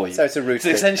 Fix it for you. So it's a rootkit. So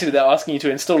essentially, they're asking you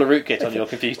to install a rootkit on your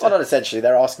computer. Well, not essentially.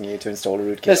 They're asking you to install a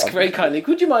rootkit. Yes, very kindly.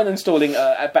 Would you mind installing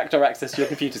a backdoor access to your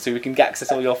computer so we can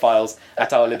access all your files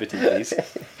at our liberty, please?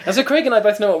 And so Craig and I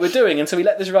both know what we're doing, and so we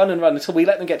let this run until we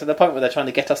let them get to the point where they're trying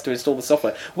to get us to install the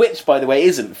software, which, by the way,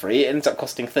 isn't free. It ends up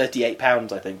costing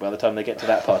 £38, I think, by the time they get to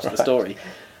that part of the story.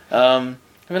 And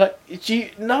we're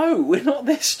like, no, we're not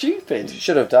this stupid. You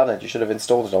should have done it. You should have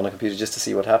installed it on a computer just to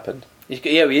see what happened. Yeah,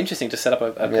 it would be interesting to set up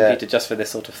a computer just for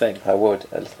this sort of thing. I would.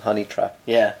 A honey trap.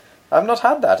 Yeah. I've not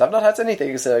had that. I've not had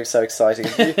anything so exciting.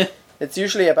 It's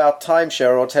usually about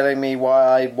timeshare or telling me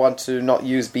why I want to not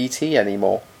use BT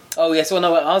anymore. Oh yes, well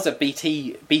no, ours are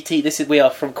BT. We are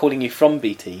calling you from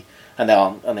BT, and they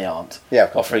aren't. Yeah,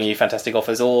 of course. Offering you fantastic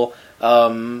offers, or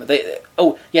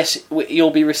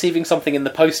you'll be receiving something in the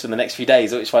post in the next few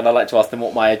days. Which one I like to ask them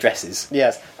what my address is.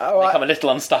 Yes, they come a little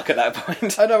unstuck at that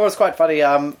point. Oh no, it was quite funny.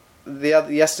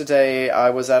 Yesterday I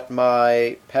was at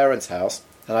my parents' house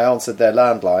and I answered their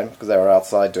landline because they were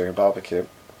outside doing a barbecue,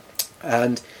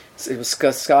 and it was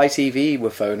Sky TV were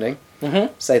phoning,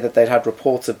 say that they'd had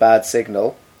reports of bad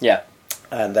signal. Yeah.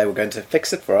 And they were going to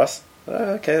fix it for us. Oh,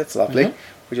 okay, that's lovely.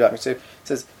 Would you like me to? It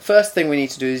says, first thing we need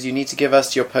to do is you need to give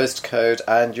us your postcode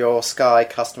and your Sky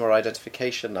customer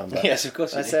identification number. Yes, of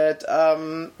course. I said,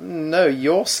 no,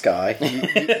 your Sky.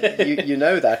 You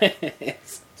know that.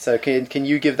 Yes. So can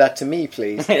you give that to me,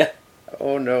 please? Yeah.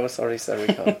 Oh, no, sorry, sir, we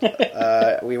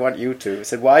can't. We want you to. I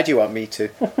said, why do you want me to?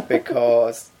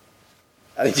 Because...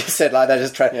 And he just said like that,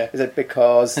 He said,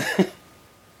 because...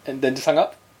 And then just hung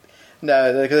up?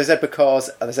 No, because they said because,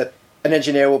 and they said, an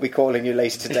engineer will be calling you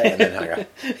later today, and then hang up.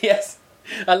 Yes.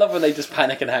 I love when they just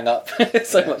panic and hang up. It's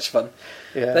so much fun.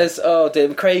 Yeah. There's,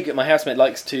 Craig, my housemate,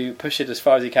 likes to push it as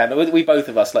far as he can. We both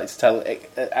of us like to tell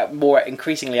more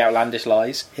increasingly outlandish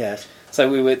lies. Yes. So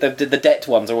the debt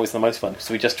ones are always the most fun,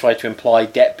 so we just try to imply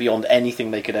debt beyond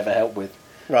anything they could ever help with.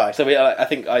 Right. So I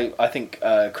think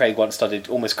Craig once started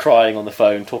almost crying on the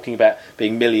phone, talking about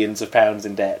being millions of pounds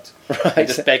in debt, right, and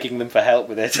just begging them for help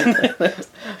with it.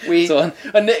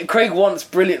 And Craig once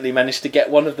brilliantly managed to get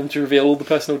one of them to reveal all the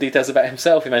personal details about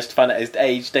himself. He managed to find out his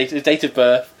age, date of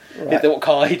birth, right, what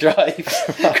car he drives.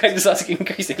 Right. Craig was asking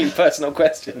increasingly personal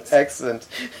questions. Excellent.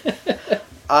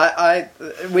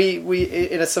 We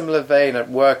in a similar vein at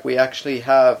work, we actually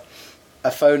have a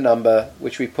phone number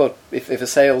which we put if a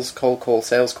sales call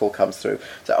comes through.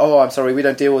 So, I'm sorry, we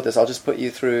don't deal with this. I'll just put you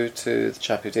through to the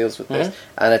chap who deals with this.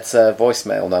 And it's a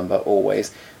voicemail number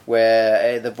always,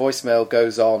 where the voicemail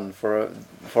goes on for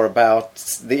about,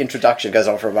 the introduction goes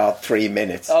on for about 3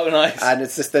 minutes. Oh, nice. And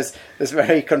it's just this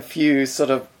very confused,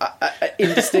 sort of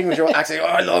indistinguishable accent.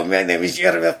 Oh, hello, my name is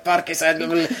Jeremy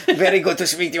Parkinson. Very good to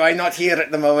speak to you. I'm not here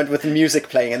at the moment, with music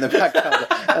playing in the background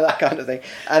and that kind of thing.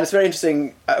 And it's very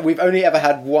interesting. We've only ever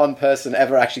had one person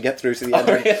ever actually get through to the end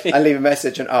and leave a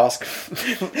message and ask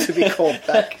to be called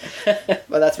back.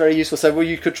 But that's very useful. So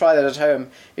you could try that at home.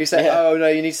 You say, oh, no,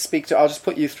 you need to speak to... I'll just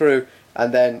put you through.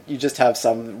 And then you just have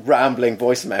some rambling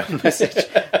voicemail message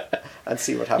and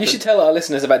see what happens. You should tell our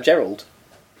listeners about Gerald.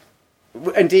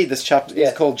 Indeed, this chap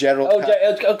is called Gerald.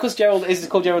 Oh, of course, Gerald is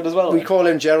called Gerald as well. We call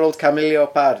him Gerald Camillo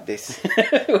Pardis.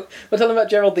 Well, tell them about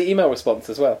Gerald, the email response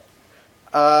as well.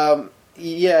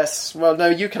 Yes. Well, no,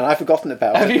 you can. I've forgotten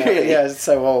about it. Have you really? Yeah, it's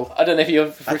so old. I don't know if you're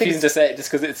refusing to say it just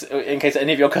because it's in case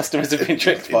any of your customers have been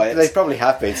tricked by it. They probably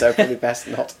have been, so probably best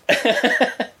not.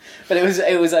 But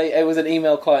it was an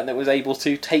email client that was able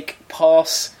to take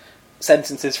pass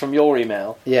sentences from your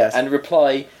email, and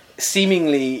reply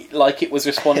seemingly like it was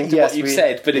responding to what you've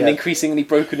said, but in increasingly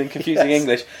broken and confusing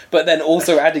English, but then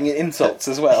also adding in insults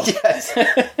as well. Yes.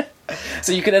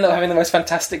 So you could end up having the most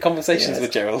fantastic conversations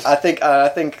with Gerald. I think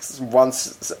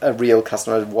once a real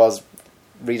customer was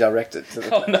redirected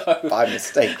to by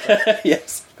mistake.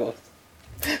 Yes, of course.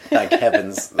 Thank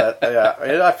heavens.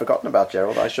 I've forgotten about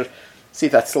Gerald. I should see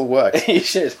if that still works. You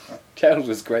should. Gerald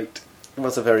was great. It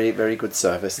was a very, very good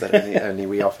service that only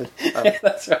we offered.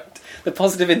 That's right. The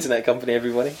Positive Internet Company,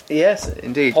 everybody. Yes,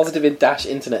 indeed.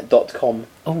 Positive-internet.com.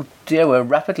 Oh dear, we're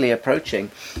rapidly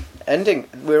approaching ending.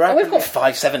 We've got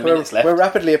 5-7 minutes left. We're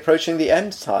rapidly approaching the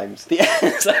end times.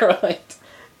 Is that right?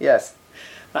 Yes.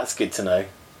 That's good to know.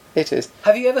 It is.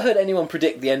 Have you ever heard anyone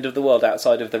predict the end of the world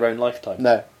outside of their own lifetime?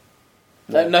 No.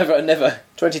 No, never.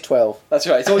 2012. That's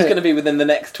right. It's always going to be within the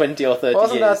next 20 or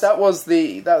 30 years. That was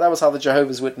how the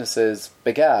Jehovah's Witnesses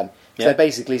began. Yeah. They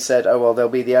basically said, there'll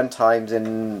be the end times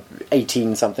in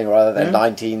 18 something or other, then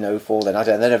 1904, then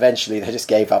and then eventually they just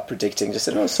gave up predicting. Just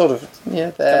said,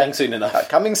 coming soon enough.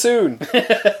 Coming soon.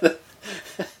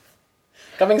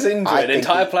 Coming soon to an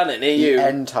entire planet near you. The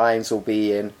end times will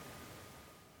be in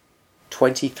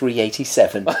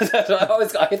 2387. I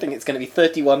think it's going to be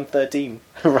 3113.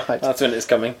 Right. That's when it's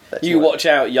coming. 31. You watch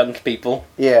out, young people.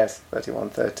 Yes,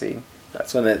 3113.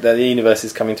 That's when the universe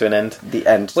is coming to an end. The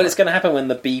end. Well, it's going to happen when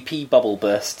the BP bubble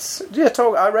bursts. Yeah,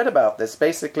 I read about this.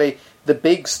 Basically, the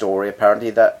big story,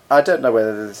 apparently, that... I don't know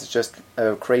whether this is just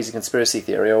a crazy conspiracy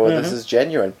theory or whether this is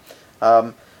genuine.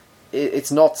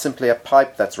 It's not simply a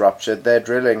pipe that's ruptured. Their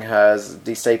drilling has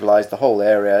destabilized the whole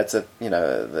area. It's the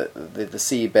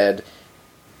seabed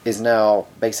is now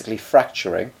basically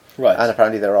fracturing. Right. And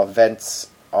apparently there are vents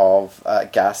of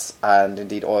gas and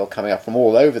indeed oil coming up from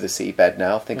all over the seabed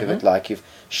now. Think of it like you've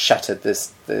shattered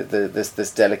this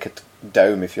delicate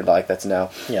dome, if you like, that's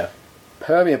now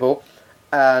permeable,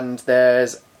 and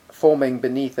there's forming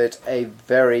beneath it a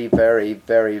very, very,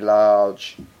 very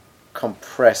large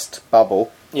compressed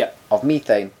bubble of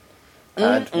methane.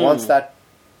 And once that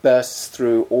bursts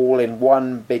through all in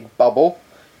one big bubble,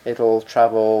 it'll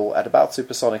travel at about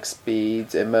supersonic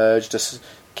speeds, emerge, just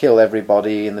kill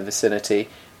everybody in the vicinity,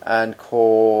 and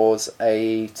cause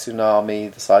a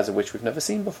tsunami the size of which we've never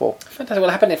seen before. Fantastic. Well,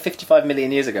 it happened 55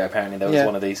 million years ago, apparently. There was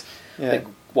one of these. Yeah. They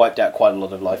wiped out quite a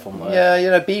lot of life on Earth.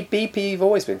 Yeah, BP have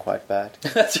always been quite bad.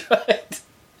 That's right.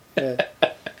 Yeah.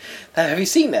 Have you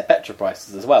seen their petrol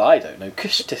prices as well? I don't know.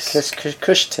 Kush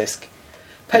tisk.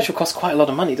 Petrol costs quite a lot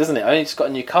of money, doesn't it? I only just got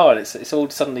a new car and it's all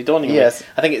suddenly dawning on me. Yes.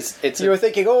 I think it's... You were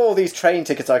thinking, these train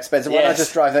tickets are expensive. When I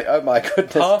just drive, oh my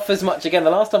goodness. Half as much again. The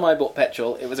last time I bought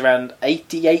petrol, it was around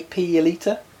 88p a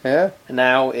litre. Yeah. And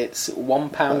now it's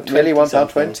 £1.20. Nearly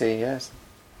 £1.20, yes.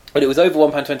 But it was over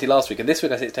 £1.20 last week, and this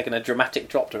week I think it's taken a dramatic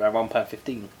drop to around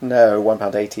 £1.15. No,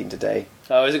 £1.18 today.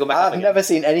 Oh, has it gone back up again? I've never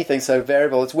seen anything so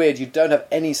variable. It's weird. You don't have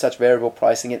any such variable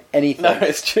pricing in anything. No,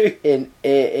 it's true.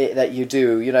 That you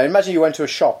do. You know, imagine you went to a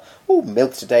shop. Oh,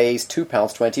 milk today is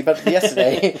 £2.20, but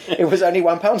yesterday it was only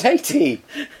 £1.80.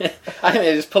 I think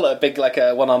they just pull out a big,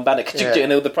 one-arm banner,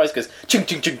 and all the price goes, chung,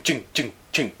 chung, chung, chung, chung,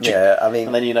 chung. Yeah, I mean...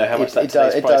 And then you know how much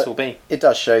today's price will be. It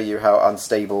does show you how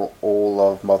unstable all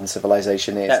of modern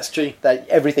civilization is. That's true. That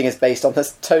everything is based on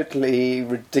this totally,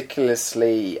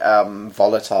 ridiculously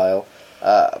volatile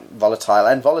and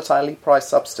volatilely priced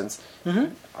substance.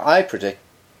 Mm-hmm. I predict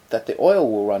that the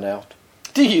oil will run out.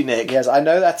 Do you, Nick? Yes, I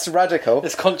know that's radical.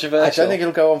 It's controversial. I don't think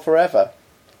it'll go on forever.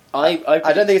 I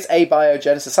don't think it's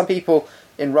abiogenesis. Some people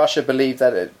in Russia believe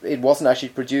that it wasn't actually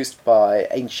produced by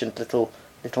ancient little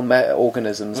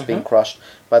organisms being crushed,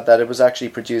 but that it was actually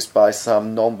produced by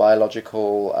some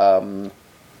non-biological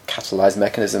catalyzed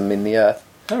mechanism in the earth.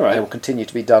 All right. And it will continue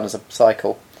to be done as a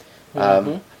cycle.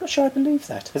 I'm not sure I believe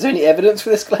that. Is there any evidence for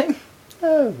this claim?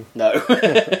 No.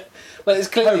 Well, it's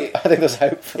clearly... I think there's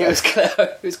hope for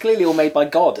that. It was clearly all made by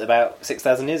God about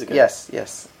 6,000 years ago.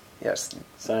 Yes.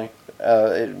 So...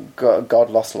 God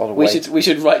lost a lot of weight. We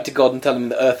should write to God and tell him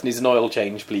the Earth needs an oil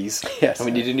change, please. Yes. And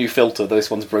we need a new filter. This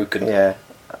one's broken. Yeah.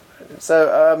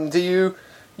 So, you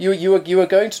were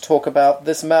going to talk about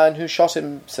this man who shot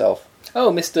himself?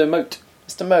 Oh, Mr. Moat.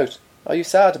 Mr. Moat. Are you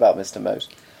sad about Mr. Moat?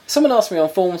 Someone asked me on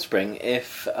Formspring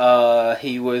if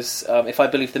if I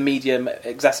believe the media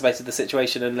exacerbated the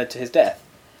situation and led to his death.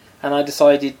 And I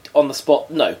decided on the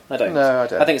spot, no, I don't. No, I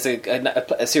don't. I think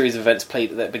it's a series of events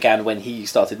that began when he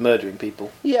started murdering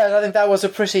people. Yeah, I think that was a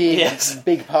pretty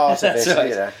big part of it. Right.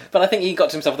 You know. But I think he got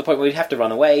to himself at the point where he'd have to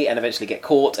run away and eventually get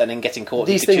caught, and in getting caught...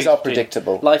 These things are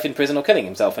predictable. Life in prison or killing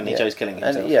himself, and he chose killing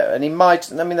himself. And he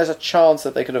might... I mean, there's a chance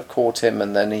that they could have caught him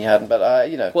and then he hadn't, but,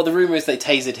 Well, the rumour is they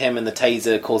tasered him and the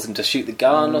taser caused him to shoot the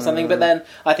gun or something, but then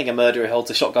I think a murderer who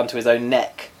holds a shotgun to his own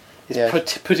neck is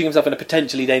putting himself in a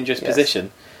potentially dangerous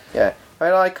position. Yeah. I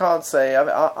mean, I can't say.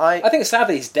 I think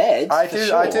sadly he's dead. I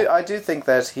do think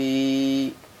that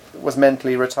he was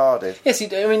mentally retarded. Yes,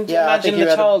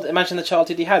 imagine the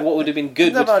childhood he had. What would have been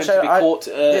good for him to be caught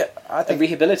and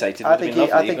rehabilitated.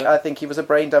 I think he was a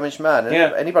brain damaged man. And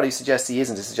anybody who suggests he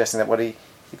isn't is suggesting that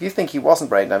if you think he wasn't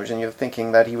brain damaged, and you're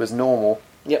thinking that he was normal.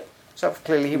 Yep. So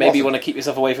clearly he wasn't. Maybe you want to keep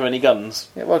yourself away from any guns.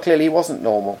 Yeah, well, clearly he wasn't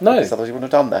normal. No, because otherwise he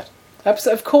wouldn't have done that.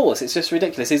 Of course, it's just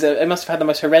ridiculous. He must have had the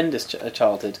most horrendous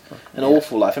childhood, an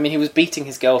awful life. I mean, he was beating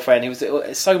his girlfriend.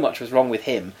 So much was wrong with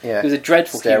him. Yeah. He was a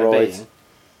dreadful human being,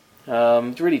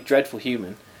 really dreadful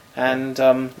human, and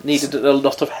needed a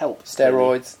lot of help.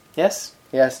 Steroids. Yes.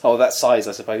 Yes. Oh, that size,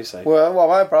 I suppose so. Well,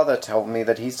 my brother told me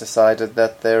that he's decided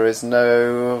that there is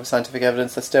no scientific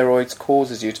evidence that steroids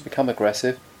causes you to become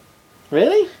aggressive.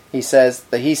 Really? He says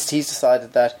that he's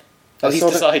decided that. He's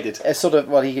decided.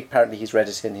 He's read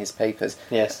it in his papers.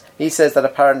 Yes. He says that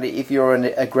apparently if you're an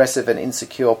aggressive and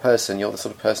insecure person, you're the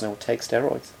sort of person who will take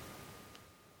steroids.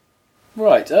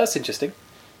 Right, that's interesting.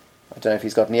 I don't know if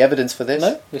he's got any evidence for this.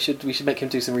 No, we should make him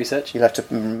do some research. You'll have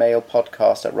to mail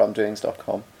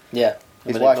podcast@rumdoings.com. Yeah.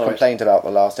 His wife complained about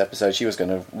the last episode. She was going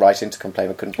to write in to complain,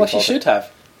 but couldn't be bothered. Well, she should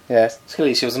have. Yes.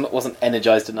 Clearly she wasn't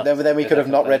energised enough. Then we could have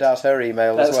not read out her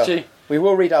email as well. That's true. We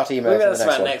will read out emails We'll get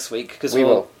that next week, because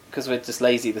because we're just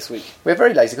lazy this week. We're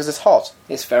very lazy, because it's hot.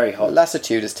 It's very hot.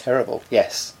 Lassitude is terrible.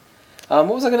 Yes. What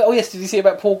was I going to... Oh, yes, did you see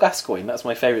about Paul Gascoigne? That's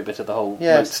my favourite bit of the whole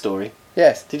Moat story.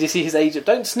 Yes. Did you see his agent?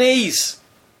 Don't sneeze!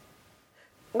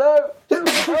 No!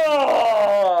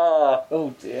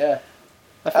 Oh, dear.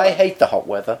 I hate the hot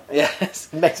weather. Yes.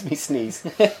 It makes me sneeze.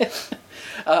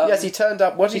 Yes, he turned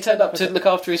up... He turned up to look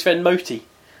after his friend Moti.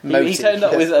 He turned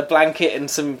up with a blanket and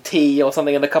some tea or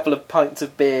something and a couple of pints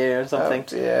of beer or something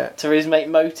to his mate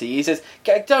Moti. He says,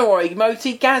 "Don't worry,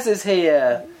 Moti, Gaz is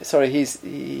here." Sorry,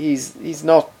 he's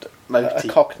not Moti.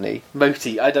 a Cockney.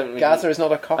 Moti, I don't really... Gazza is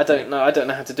not a Cockney. I don't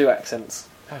know how to do accents.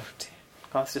 Oh dear.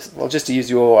 Well, just to use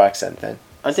your accent then.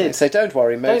 I did. Say, "Don't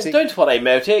worry, Moti." Don't worry,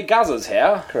 Moti, Gazza's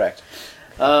here. Correct.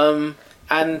 And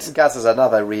Gazza's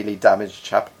another really damaged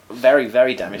chap. Very,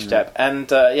 very damaged chap.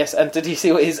 And yes, and did you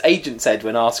see what his agent said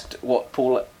when asked what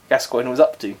Paul Gascoigne was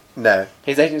up to? No.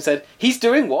 His agent said, "He's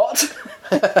doing what?"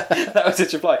 That was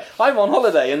his reply. "I'm on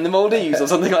holiday in the Maldives," or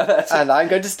something like that. And I'm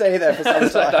going to stay there for some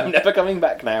time. I'm never coming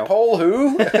back now. Paul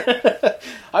who?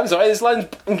 I'm sorry, this line's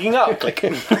bunking up. Click.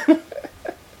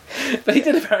 But he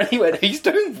did apparently went, "He's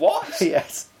doing what?"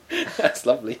 Yes. That's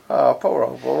lovely. Oh, poor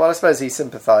old boy. Well, I suppose he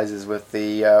sympathises with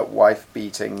the wife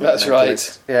beating. That's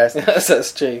right. Yes,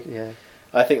 that's true. Yeah,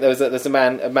 I think there's a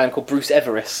man called Bruce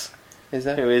Everis. Is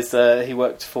there? Who is he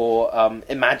worked for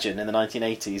Imagine in the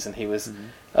 1980s, and he was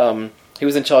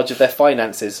in charge of their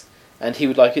finances, and he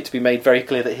would like it to be made very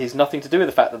clear that he's nothing to do with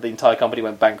the fact that the entire company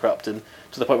went bankrupt, and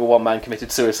to the point where one man committed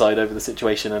suicide over the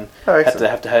situation and had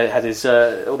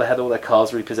all their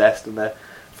cars repossessed and their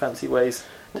fancy ways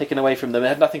taken away from them. It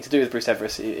had nothing to do with Bruce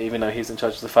Everis, even though he was in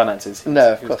charge of the finances.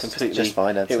 Of course, just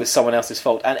finances. It was someone else's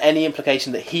fault, and any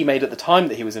implication that he made at the time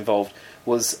that he was involved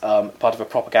was part of a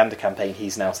propaganda campaign.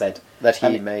 He's now said that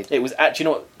he made. It was actually,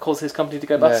 you know what caused his company to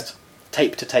go bust?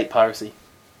 Tape-to-tape piracy.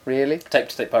 Really?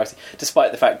 Tape-to-tape piracy,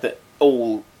 despite the fact that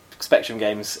all Spectrum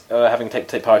games are having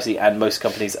tape-to-tape piracy, and most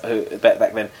companies who back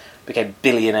then became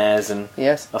billionaires and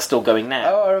are still going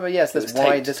now. Oh, I remember. Yes, that's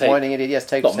whining idiot. Yes,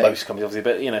 tape-to-tape. Not most companies,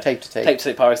 obviously, but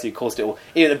tape-to-tape piracy caused it all.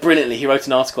 Even brilliantly, he wrote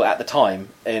an article at the time,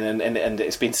 and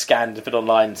it's been scanned and put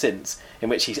online since, in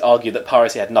which he argued that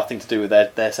piracy had nothing to do with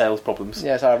their sales problems.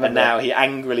 Yes, I remember. And now he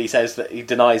angrily says that he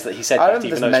denies that he said that,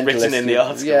 even though it's written in the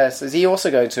article. Yes, is he also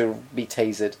going to be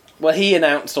tasered? Well, he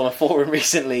announced on a forum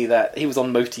recently that he was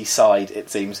on Moti's side,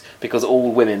 it seems, because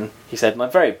all women, he said, and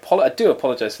I do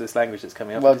apologise for this language that's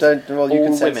coming up. Well, you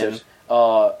can women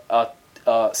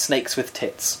are snakes with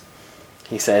tits,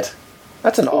 he said.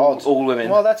 That's all women.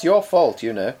 Well, that's your fault,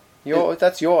 you know.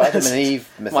 That's your Adam and Eve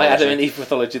mythology. My Adam and Eve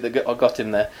mythology that got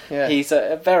him there. Yeah. He's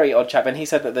a very odd chap, and he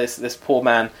said that this poor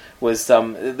man was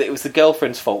it was the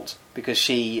girlfriend's fault because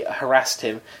she harassed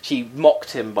him. She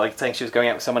mocked him by saying she was going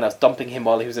out with someone else, dumping him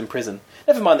while he was in prison.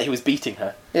 Never mind that he was beating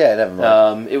her. Yeah, never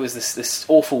mind. It was this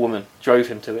awful woman drove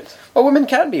him to it. Well, women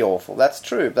can be awful. That's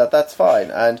true, but that's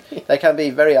fine, and they can be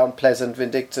very unpleasant,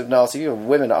 vindictive, nasty.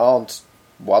 Women aren't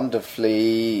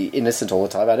wonderfully innocent all the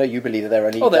time. I know you believe that they're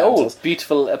only they're all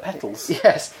beautiful petals.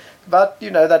 Yes, but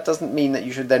that doesn't mean that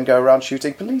you should then go around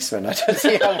shooting policemen. I don't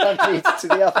see how one leads to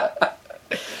the other.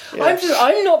 Yeah.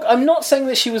 I'm not saying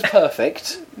that she was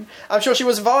perfect. I'm sure she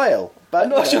was vile. But I'm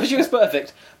not sure she was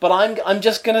perfect. But I'm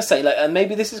just going to say, and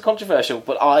maybe this is controversial,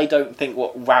 but I don't think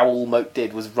what Raoul Moat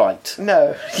did was right.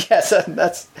 No, yes, and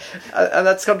that's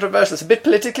controversial. It's a bit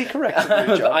politically correct.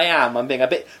 I am. I'm being a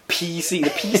bit PC. The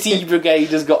PC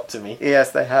brigade has got to me.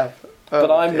 Yes, they have. But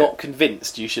I'm not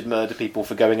convinced you should murder people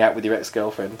for going out with your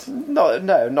ex-girlfriend. No,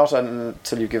 not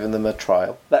until you've given them a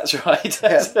trial. That's right.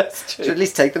 That's true. Should at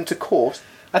least take them to court.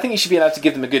 I think you should be allowed to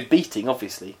give them a good beating,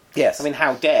 obviously. Yes. I mean,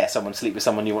 how dare someone sleep with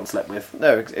someone you once slept with?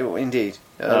 No, indeed.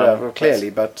 Clearly,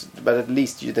 but at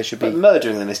least they should be... But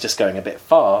murdering them is just going a bit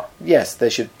far. Yes, there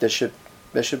should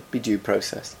be due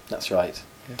process. That's right.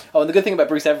 Yeah. Oh, and the good thing about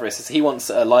Bruce Everis is he wants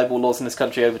libel laws in this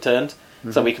country overturned,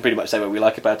 so we can pretty much say what we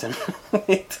like about him.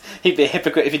 He'd be a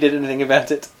hypocrite if he did anything about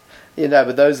it.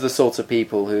 But those are the sorts of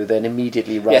people who then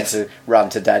immediately run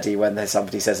to Daddy when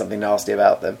somebody says something nasty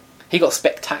about them. He got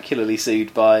spectacularly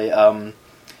sued by...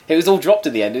 it was all dropped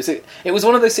at the end. It was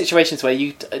one of those situations where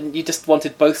you just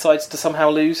wanted both sides to somehow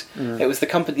lose. It was the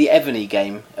Evony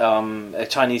game,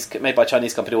 made by a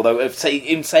Chinese company, although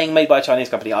in saying made by a Chinese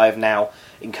company, I have now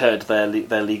incurred their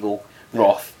legal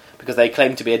wrath, because they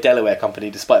claim to be a Delaware company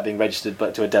despite being registered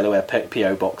but to a Delaware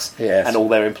PO box, and all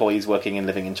their employees working and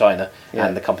living in China,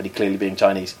 and the company clearly being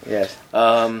Chinese. Yes.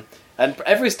 And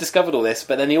Everest discovered all this,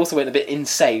 but then he also went a bit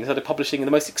insane, started publishing the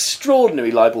most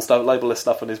extraordinary libelous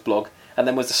stuff on his blog, and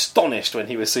then was astonished when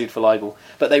he was sued for libel.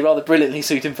 But they rather brilliantly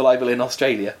sued him for libel in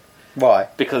Australia. Why?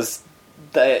 Because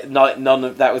none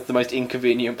of that was the most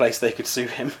inconvenient place they could sue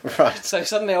him. Right. So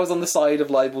suddenly I was on the side of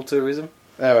libel tourism.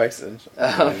 Oh, excellent.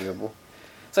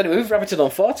 So anyway, we've rabbited on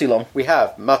far too long. We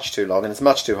have, much too long, and it's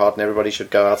much too hot, and everybody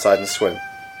should go outside and swim.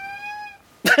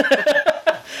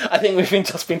 I think we've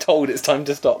just been told it's time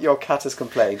to stop. Your cat has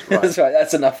complained. Right. That's right,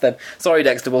 that's enough then. Sorry,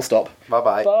 Dexter, we'll stop.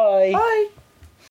 Bye-bye. Bye. Bye.